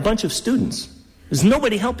by a bunch of students. There's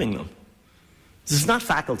nobody helping them. This is not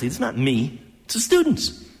faculty. This is not me. It's the students.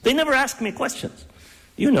 They never ask me questions.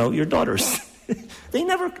 You know, your daughters. They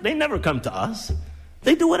never come to us.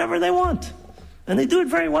 They do whatever they want. And they do it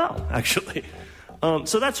very well, actually.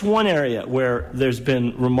 So that's one area where there's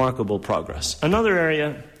been remarkable progress. Another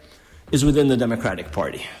area is within the Democratic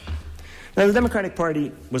Party. Now, the Democratic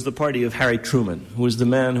Party was the party of Harry Truman, who was the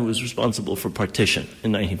man who was responsible for partition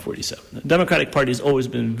in 1947. The Democratic Party has always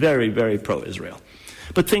been very, very pro-Israel.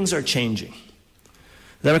 But things are changing.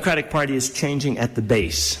 The Democratic Party is changing at the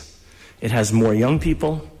base. It has more young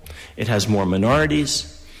people, it has more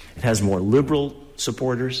minorities, it has more liberal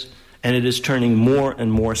supporters, and it is turning more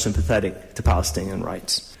and more sympathetic to Palestinian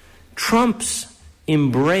rights. Trump's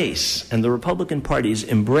embrace and the Republican Party's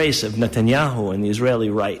embrace of Netanyahu and the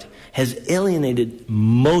Israeli right has alienated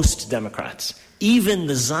most Democrats, even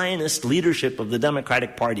the Zionist leadership of the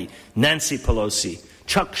Democratic Party, Nancy Pelosi,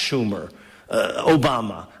 Chuck Schumer,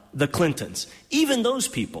 Obama, the Clintons. Even those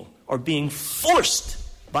people are being forced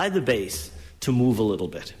by the base to move a little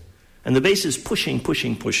bit. And the base is pushing.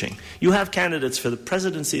 You have candidates for the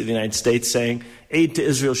presidency of the United States saying aid to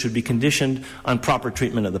Israel should be conditioned on proper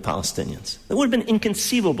treatment of the Palestinians. That would have been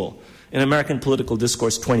inconceivable in American political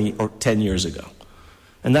discourse 20 or 10 years ago.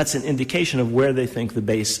 And that's an indication of where they think the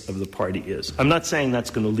base of the party is. I'm not saying that's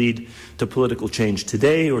going to lead to political change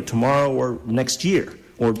today or tomorrow or next year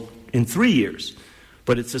or in 3 years,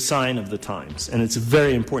 but it's a sign of the times. And it's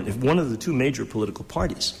very important. If one of the two major political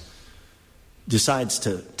parties decides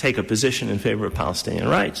to take a position in favor of Palestinian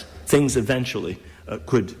rights, things eventually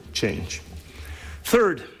could change.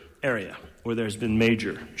 Third area where there's been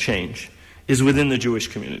major change is within the Jewish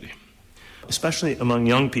community, especially among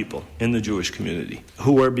young people in the Jewish community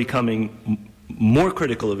who are becoming more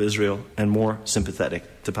critical of Israel and more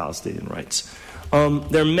sympathetic to Palestinian rights.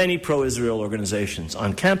 There are many pro-Israel organizations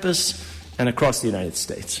on campus and across the United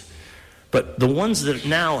States. But the ones that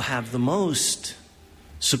now have the most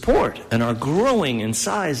support and are growing in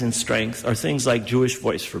size and strength are things like Jewish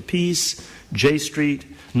Voice for Peace, J Street,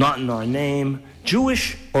 Not in Our Name,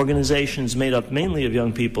 Jewish organizations made up mainly of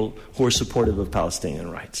young people who are supportive of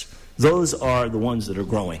Palestinian rights. Those are the ones that are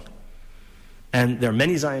growing. And there are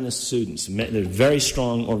many Zionist students. There are very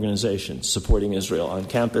strong organizations supporting Israel on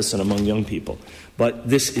campus and among young people. But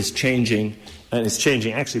this is changing, and it's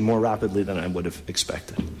changing actually more rapidly than I would have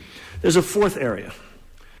expected. There's a fourth area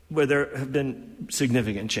where there have been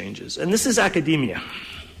significant changes, and this is academia.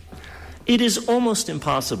 It is almost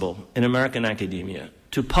impossible in American academia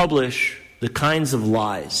to publish the kinds of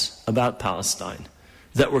lies about Palestine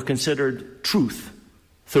that were considered truth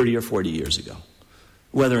 30 or 40 years ago,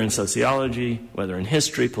 whether in sociology, whether in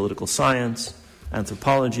history, political science,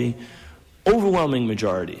 anthropology. Overwhelming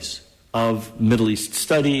majorities of Middle East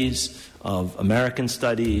studies, of American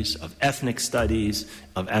studies, of ethnic studies,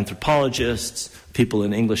 of anthropologists, people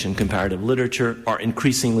in English and comparative literature are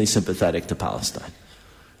increasingly sympathetic to Palestine.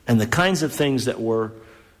 And the kinds of things that were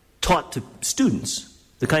taught to students,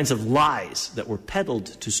 the kinds of lies that were peddled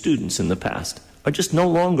to students in the past, are just no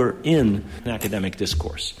longer in academic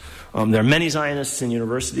discourse. There are many Zionists in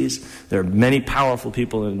universities. There are many powerful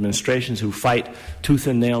people in administrations who fight tooth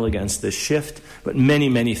and nail against this shift, but many,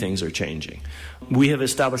 many things are changing. We have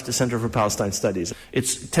established a Center for Palestine Studies.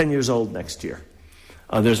 It's 10 years old next year.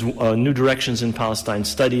 There's new directions in Palestine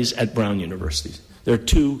studies at Brown University. There are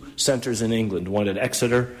 2 centers in England, one at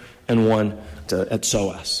Exeter and one at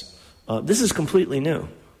SOAS. This is completely new.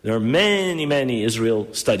 There are many, many Israel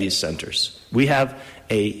studies centers. We have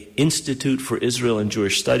an Institute for Israel and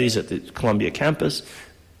Jewish Studies at the Columbia campus,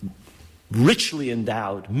 richly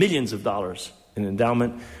endowed, millions of dollars in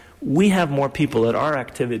endowment. We have more people at our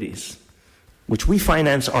activities, which we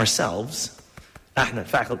finance ourselves,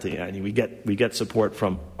 faculty, and we get support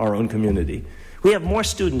from our own community. We have more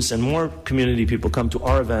students and more community people come to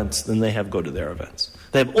our events than they have go to their events.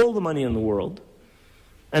 They have all the money in the world,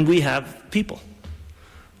 and we have people,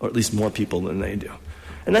 or at least more people than they do.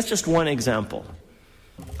 And that's just one example.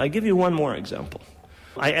 I give you one more example.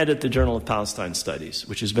 I edit the Journal of Palestine Studies,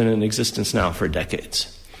 which has been in existence now for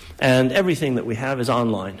decades. And everything that we have is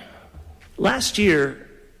online. Last year,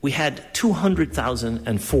 we had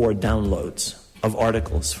 200,004 downloads of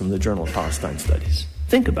articles from the Journal of Palestine Studies.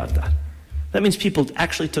 Think about that. That means people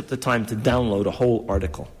actually took the time to download a whole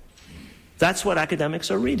article. That's what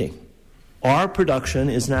academics are reading. Our production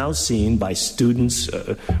is now seen by students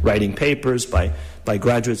writing papers, by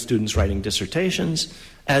graduate students writing dissertations,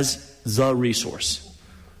 as the resource.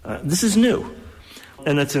 This is new,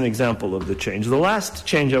 and that's an example of the change. The last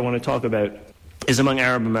change I want to talk about is among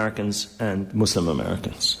Arab Americans and Muslim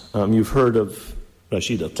Americans. You've heard of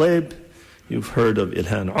Rashida Tlaib, you've heard of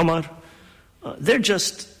Ilhan Omar. They're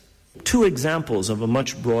just 2 examples of a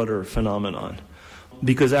much broader phenomenon.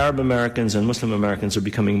 Because Arab Americans and Muslim Americans are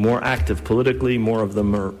becoming more active politically, more of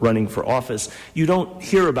them are running for office. You don't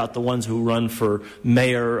hear about the ones who run for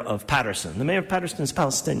mayor of Patterson. The mayor of Patterson is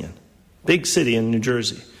Palestinian, big city in New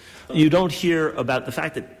Jersey. You don't hear about the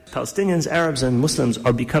fact that Palestinians, Arabs, and Muslims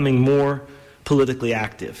are becoming more politically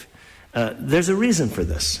active. There's a reason for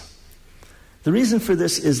this. The reason for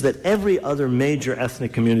this is that every other major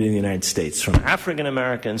ethnic community in the United States, from African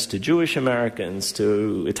Americans to Jewish Americans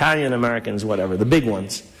to Italian Americans, whatever, the big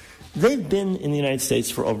ones, they've been in the United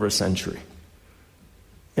States for over a century.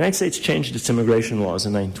 The United States changed its immigration laws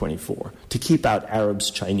in 1924 to keep out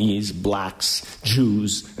Arabs, Chinese, blacks,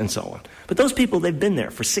 Jews, and so on. But those people, they've been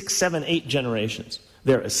there for 6, 7, 8 generations.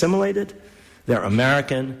 They're assimilated, they're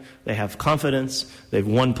American, they have confidence, they've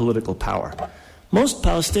won political power. Most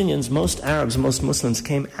Palestinians, most Arabs, most Muslims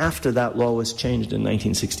came after that law was changed in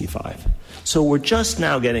 1965. So we're just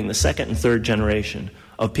now getting the second and third generation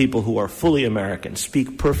of people who are fully American,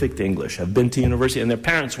 speak perfect English, have been to university, and their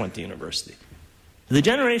parents went to university. The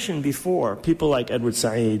generation before, people like Edward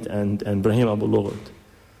Said and Brahim Abu Lughod,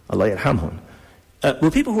 Allah yarhamhum,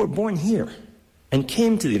 were people who were born here and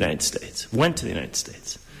came to the United States, went to the United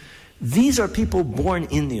States. These are people born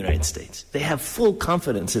in the United States. They have full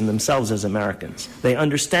confidence in themselves as Americans. They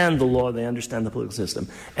understand the law, they understand the political system,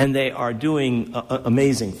 and they are doing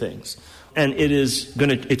amazing things. And it's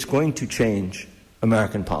going to change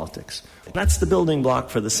American politics. That's the building block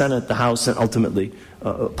for the Senate, the House, and ultimately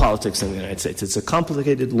politics in the United States. It's a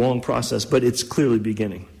complicated, long process, but it's clearly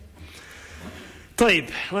beginning. Tayyip,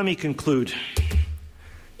 let me conclude.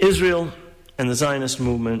 Israel and the Zionist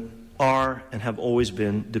movement are and have always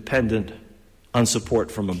been dependent on support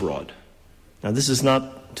from abroad. Now, this is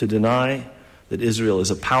not to deny that Israel is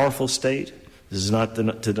a powerful state. This is not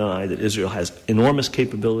to deny that Israel has enormous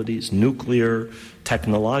capabilities, nuclear,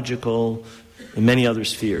 technological, in many other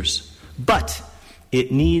spheres. But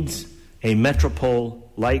it needs a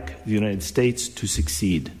metropole like the United States to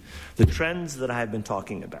succeed. The trends that I have been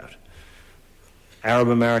talking about, Arab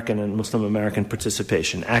American and Muslim American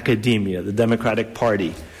participation, academia, the Democratic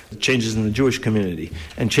Party, changes in the Jewish community,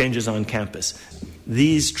 and changes on campus.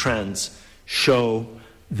 These trends show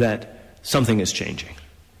that something is changing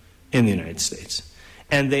in the United States.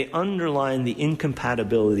 And they underline the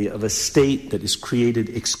incompatibility of a state that is created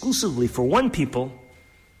exclusively for one people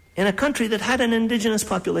in a country that had an indigenous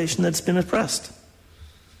population that's been oppressed.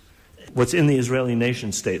 What's in the Israeli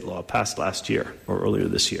nation-state law passed last year or earlier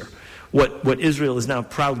this year, what Israel is now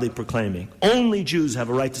proudly proclaiming, only Jews have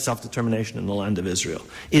a right to self-determination in the land of Israel,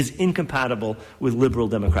 is incompatible with liberal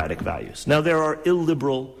democratic values. Now, there are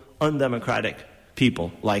illiberal, undemocratic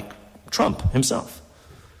people like Trump himself,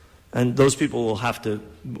 and those people will have to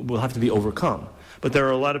be overcome. But there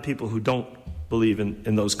are a lot of people who don't believe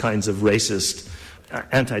in those kinds of racist,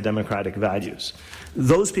 anti-democratic values.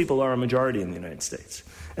 Those people are a majority in the United States,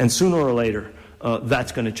 and sooner or later,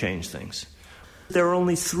 that's going to change things. There are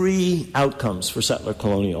only three outcomes for settler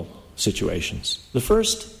colonial situations. The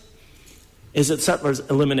first is that settlers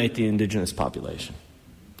eliminate the indigenous population.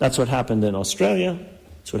 That's what happened in Australia.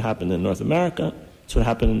 That's what happened in North America. That's what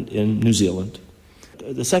happened in New Zealand.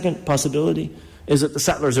 The second possibility is that the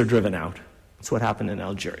settlers are driven out. That's what happened in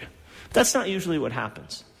Algeria. That's not usually what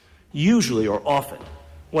happens. Usually, or often,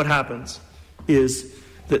 what happens is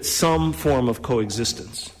that some form of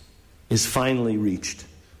coexistence is finally reached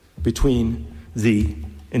between the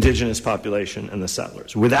indigenous population and the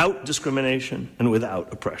settlers, without discrimination and without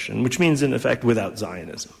oppression, which means, in effect, without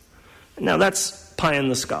Zionism. Now, that's pie in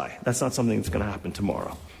the sky. That's not something that's going to happen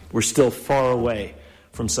tomorrow. We're still far away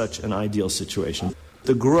from such an ideal situation.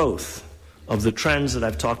 The growth of the trends that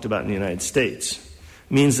I've talked about in the United States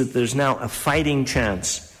means that there's now a fighting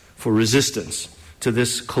chance for resistance to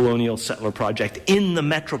this colonial settler project in the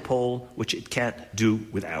metropole, which it can't do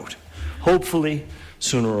without. Hopefully,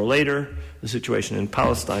 sooner or later, the situation in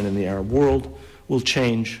Palestine and the Arab world will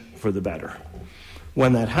change for the better.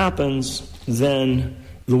 When that happens, then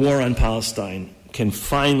the war on Palestine can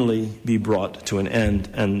finally be brought to an end,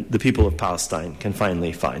 and the people of Palestine can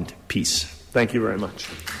finally find peace. Thank you very much.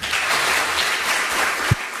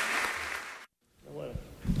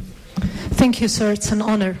 Thank you, sir. It's an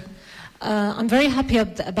honor. I'm very happy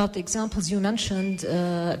about the examples you mentioned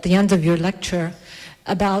at the end of your lecture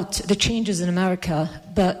about the changes in America,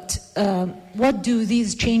 but what do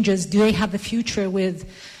these changes, do they have a future with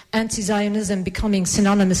anti-Zionism becoming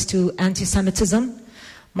synonymous to anti-Semitism?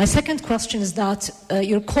 My second question is that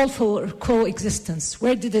your call for coexistence,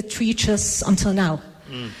 where did it reach us until now?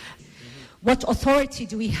 What authority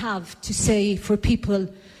do we have to say for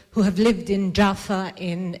people who have lived in Jaffa,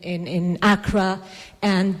 in Accra,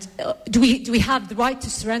 and do we have the right to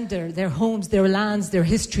surrender their homes, their lands, their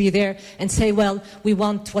history there, and say, well, we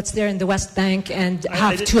want what's there in the West Bank and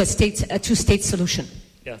have a two-state solution?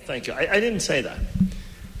 Yeah, thank you. I didn't say that.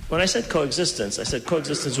 When I said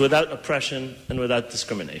coexistence without oppression and without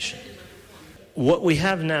discrimination. What we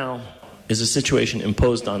have now is a situation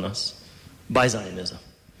imposed on us by Zionism.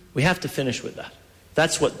 We have to finish with that.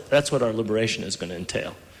 That's what our liberation is going to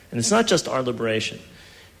entail. And it's not just our liberation.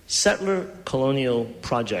 Settler colonial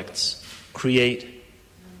projects create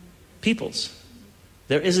peoples.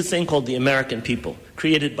 There is a thing called the American people,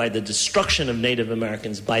 created by the destruction of Native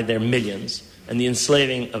Americans by their millions and the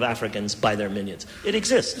enslaving of Africans by their millions. It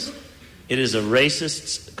exists. It is a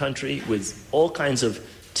racist country with all kinds of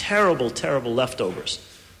terrible, terrible leftovers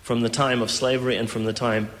from the time of slavery and from the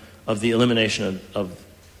time of the elimination of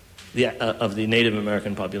of the Native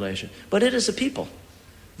American population, but it is a people.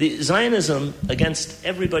 The Zionism, against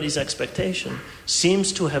everybody's expectation,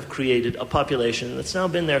 seems to have created a population that's now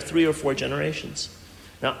been there 3 or 4 generations.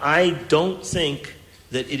 Now, I don't think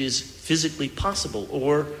that it is physically possible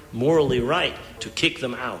or morally right to kick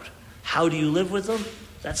them out. How do you live with them?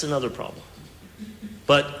 That's another problem.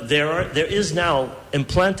 But there is now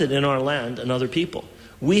implanted in our land another people.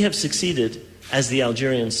 We have succeeded as the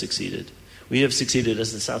Algerians succeeded. We have succeeded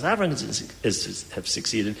as the South Africans have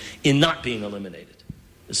succeeded in not being eliminated.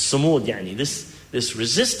 Sumud, yani, this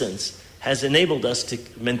resistance has enabled us to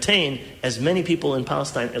maintain as many people in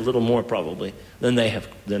Palestine, a little more probably, than they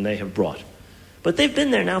have brought. But they've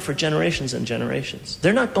been there now for generations and generations.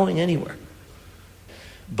 They're not going anywhere.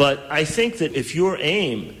 But I think that if your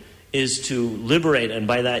aim is to liberate, and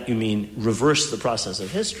by that you mean reverse the process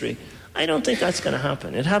of history, I don't think that's going to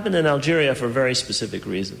happen. It happened in Algeria for very specific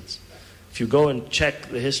reasons. If you go and check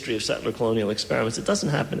the history of settler colonial experiments, it doesn't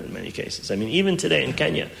happen in many cases. I mean, even today in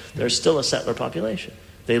Kenya, there's still a settler population.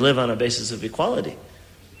 They live on a basis of equality.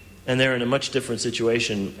 And they're in a much different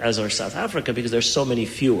situation as are South Africa because there's so many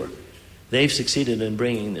fewer. They've succeeded in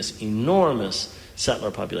bringing this enormous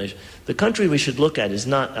settler population. The country we should look at is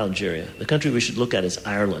not Algeria. The country we should look at is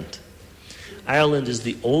Ireland. Ireland is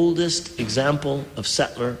the oldest example of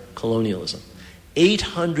settler colonialism.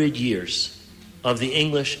 800 years of the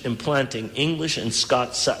English implanting English and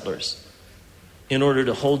Scots settlers in order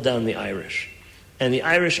to hold down the Irish. And the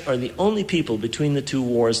Irish are the only people between the 2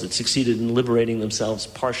 wars that succeeded in liberating themselves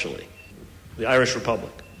partially. The Irish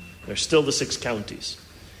Republic. They're still the 6 counties.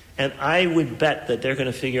 And I would bet that they're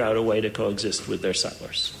going to figure out a way to coexist with their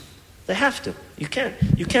settlers. They have to. You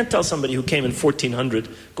can't tell somebody who came in 1400,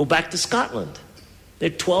 go back to Scotland. They're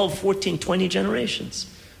 12, 14, 20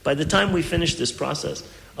 generations. By the time we finish this process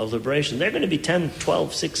of liberation, they're going to be 10,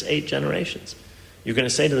 12, 6, 8 generations. You're going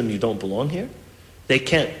to say to them, you don't belong here? They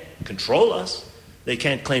can't control us. They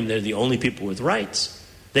can't claim they're the only people with rights.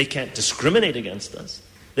 They can't discriminate against us.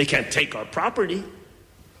 They can't take our property.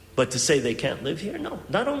 But to say they can't live here? No.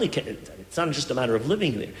 Not only it's not just a matter of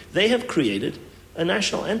living there. They have created a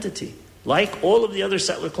national entity. Like all of the other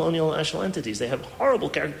settler colonial national entities. They have horrible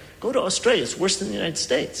character. Go to Australia. It's worse than the United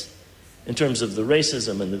States in terms of the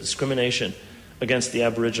racism and the discrimination against the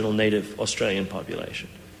Aboriginal native Australian population.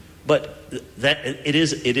 But it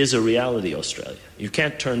is a reality, Australia. You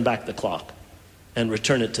can't turn back the clock and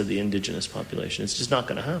return it to the indigenous population. It's just not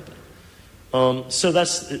going to happen. So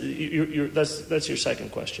that's your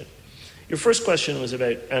second question. Your first question was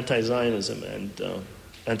about anti-Zionism and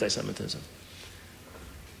anti-Semitism.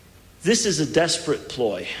 This is a desperate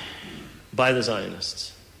ploy by the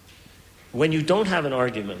Zionists. When you don't have an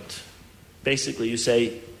argument, basically you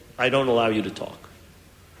say, I don't allow you to talk.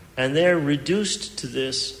 And they're reduced to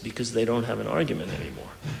this because they don't have an argument anymore.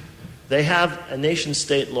 They have a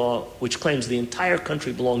nation-state law which claims the entire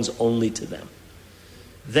country belongs only to them.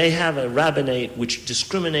 They have a rabbinate which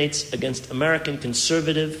discriminates against American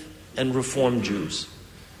conservative and Reform Jews.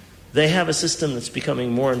 They have a system that's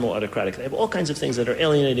becoming more and more autocratic. They have all kinds of things that are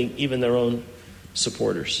alienating even their own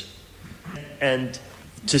supporters. And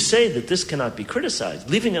to say that this cannot be criticized,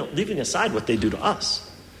 leaving aside what they do to us,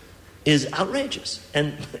 is outrageous.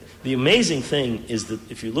 And the amazing thing is that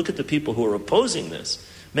if you look at the people who are opposing this,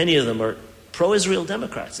 many of them are pro-Israel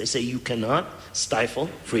Democrats. They say you cannot stifle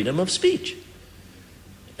freedom of speech.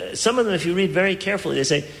 Some of them, if you read very carefully, they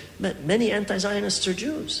say, many anti-Zionists are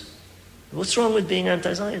Jews. What's wrong with being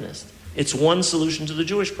anti-Zionist? It's one solution to the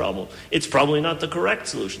Jewish problem. It's probably not the correct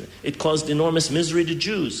solution. It caused enormous misery to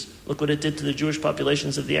Jews. Look what it did to the Jewish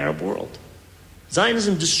populations of the Arab world.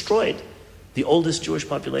 Zionism destroyed the oldest Jewish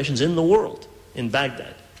populations in the world, in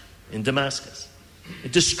Baghdad, in Damascus.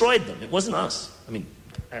 It destroyed them. It wasn't us. I mean,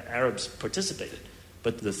 Arabs participated.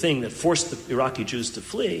 But the thing that forced the Iraqi Jews to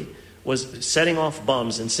flee was setting off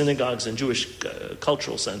bombs in synagogues and Jewish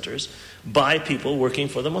cultural centers by people working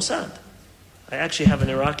for the Mossad. I actually have an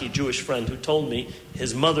Iraqi Jewish friend who told me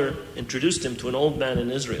his mother introduced him to an old man in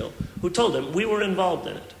Israel who told him, we were involved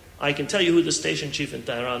in it. I can tell you who the station chief in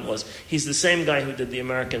Tehran was. He's the same guy who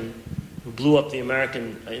who blew up the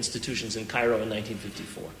American institutions in Cairo in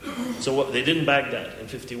 1954. So what they did in Baghdad in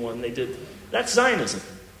 51, that's Zionism.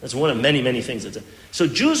 That's one of many, many things. So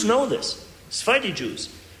Jews know this. Sephardi Jews,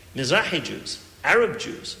 Mizrahi Jews, Arab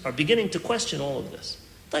Jews are beginning to question all of this.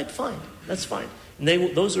 Fine, that's fine.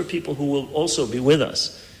 And those are people who will also be with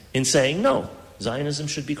us in saying, no, Zionism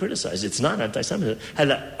should be criticized. It's not anti-Semitism.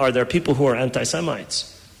 Are there people who are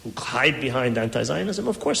anti-Semites who hide behind anti-Zionism?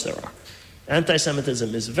 Of course there are.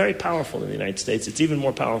 Anti-Semitism is very powerful in the United States. It's even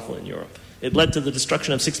more powerful in Europe. It led to the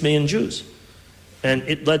destruction of 6 million Jews. And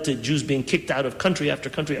it led to Jews being kicked out of country after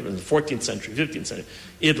country after the 14th century, 15th century,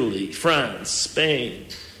 Italy, France, Spain,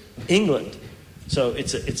 England. So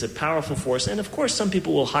it's a powerful force. And of course, some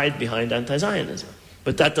people will hide behind anti-Zionism.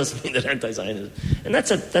 But that doesn't mean that anti-Zionism. And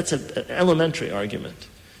that's an elementary argument.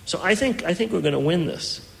 So I think we're going to win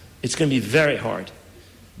this. It's going to be very hard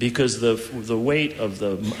because the weight of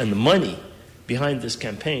the money behind this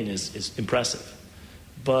campaign is impressive.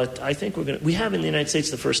 But I think we have in the United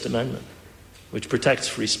States the First Amendment, which protects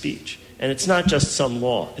free speech. And it's not just some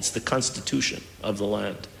law, it's the Constitution of the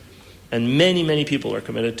land. And many, many people are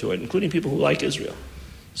committed to it, including people who like Israel.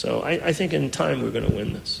 So I think in time we're going to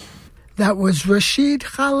win this. That was Rashid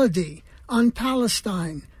Khalidi on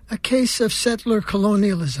Palestine, a case of settler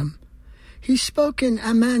colonialism. He spoke in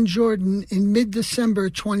Amman, Jordan in mid-December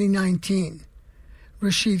 2019.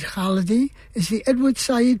 Rashid Khalidi is the Edward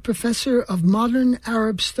Said Professor of Modern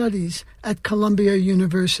Arab Studies at Columbia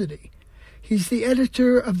University. He's the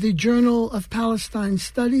editor of the Journal of Palestine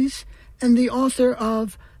Studies and the author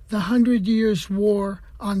of The 100 Years' War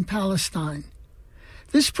on Palestine.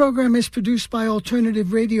 This program is produced by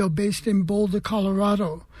Alternative Radio based in Boulder,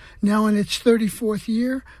 Colorado. Now in its 34th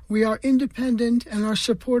year, we are independent and are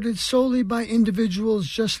supported solely by individuals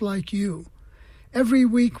just like you. Every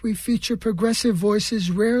week we feature progressive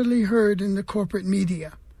voices rarely heard in the corporate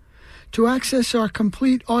media. To access our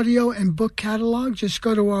complete audio and book catalog, just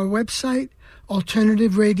go to our website,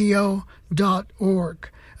 alternativeradio.org.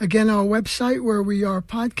 Again, our website where we are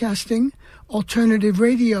podcasting,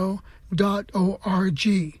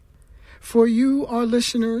 alternativeradio.org. For you, our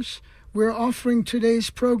listeners, we're offering today's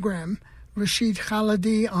program, Rashid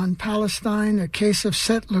Khalidi on Palestine, a case of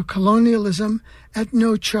settler colonialism, at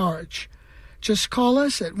no charge. Just call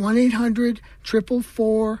us at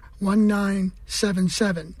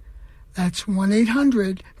 1-800-444-1977. That's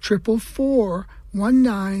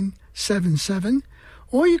 1-800-444-1977.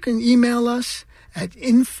 Or you can email us at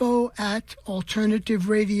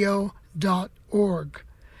info@alternativeradio.org.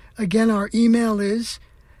 Again, our email is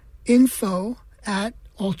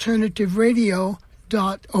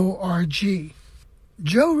info@alternativeradio.org.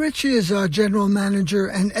 Joe Ritchie is our general manager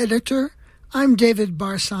and editor. I'm David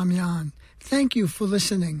Barsamian. Thank you for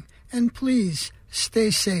listening, and please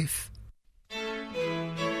stay safe.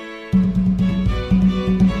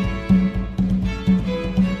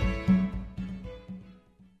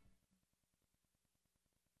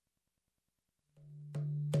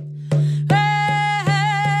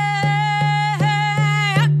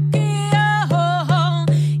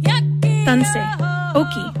 Tanse,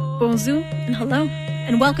 Oki, Bonjour, and hello,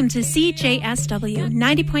 and welcome to CJSW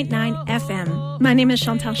 90.9 FM. My name is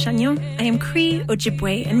Chantal Chagnon. I am Cree,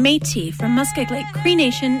 Ojibwe, and Métis from Muskeg Lake Cree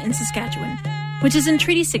Nation in Saskatchewan, which is in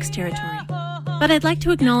Treaty 6 territory. But I'd like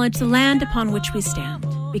to acknowledge the land upon which we stand,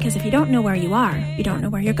 because if you don't know where you are, you don't know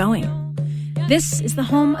where you're going. This is the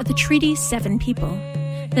home of the Treaty 7 people,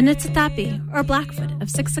 the Niitsitapi, or Blackfoot, of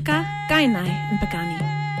Siksika, Kainai, and Piikani,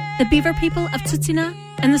 the Beaver people of Tsuut'ina,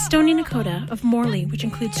 and the Stoney Nakoda of Morley, which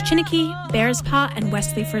includes Chiniki, Bearspaw, and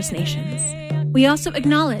Wesley First Nations. We also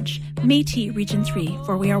acknowledge Métis Region 3,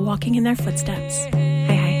 for we are walking in their footsteps.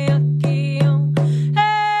 Hi, hi.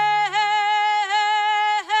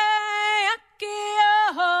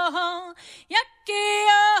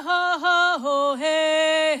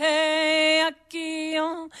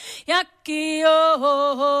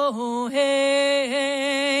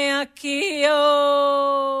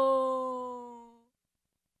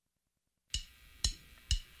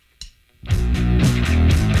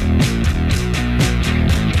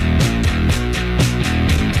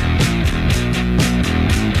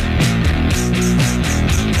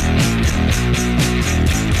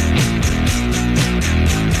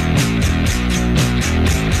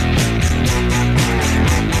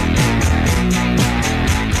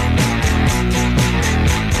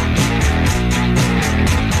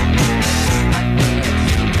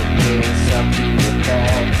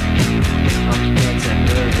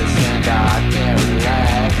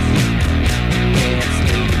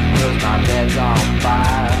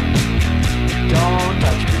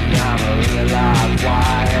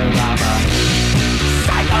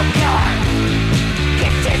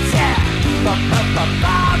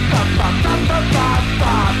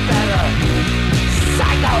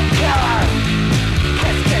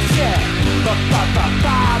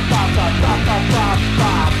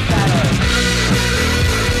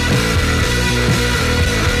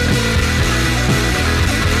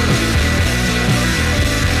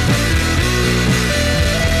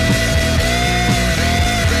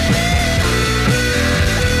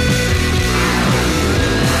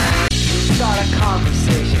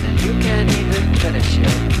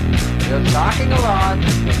 talking a lot,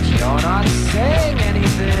 but you're not saying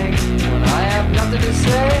anything. When I have nothing to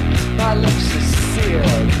say, my lips are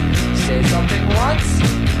sealed. Say something once,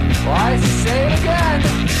 why say it again?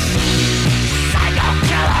 Psycho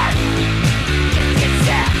killer! It's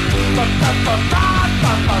that.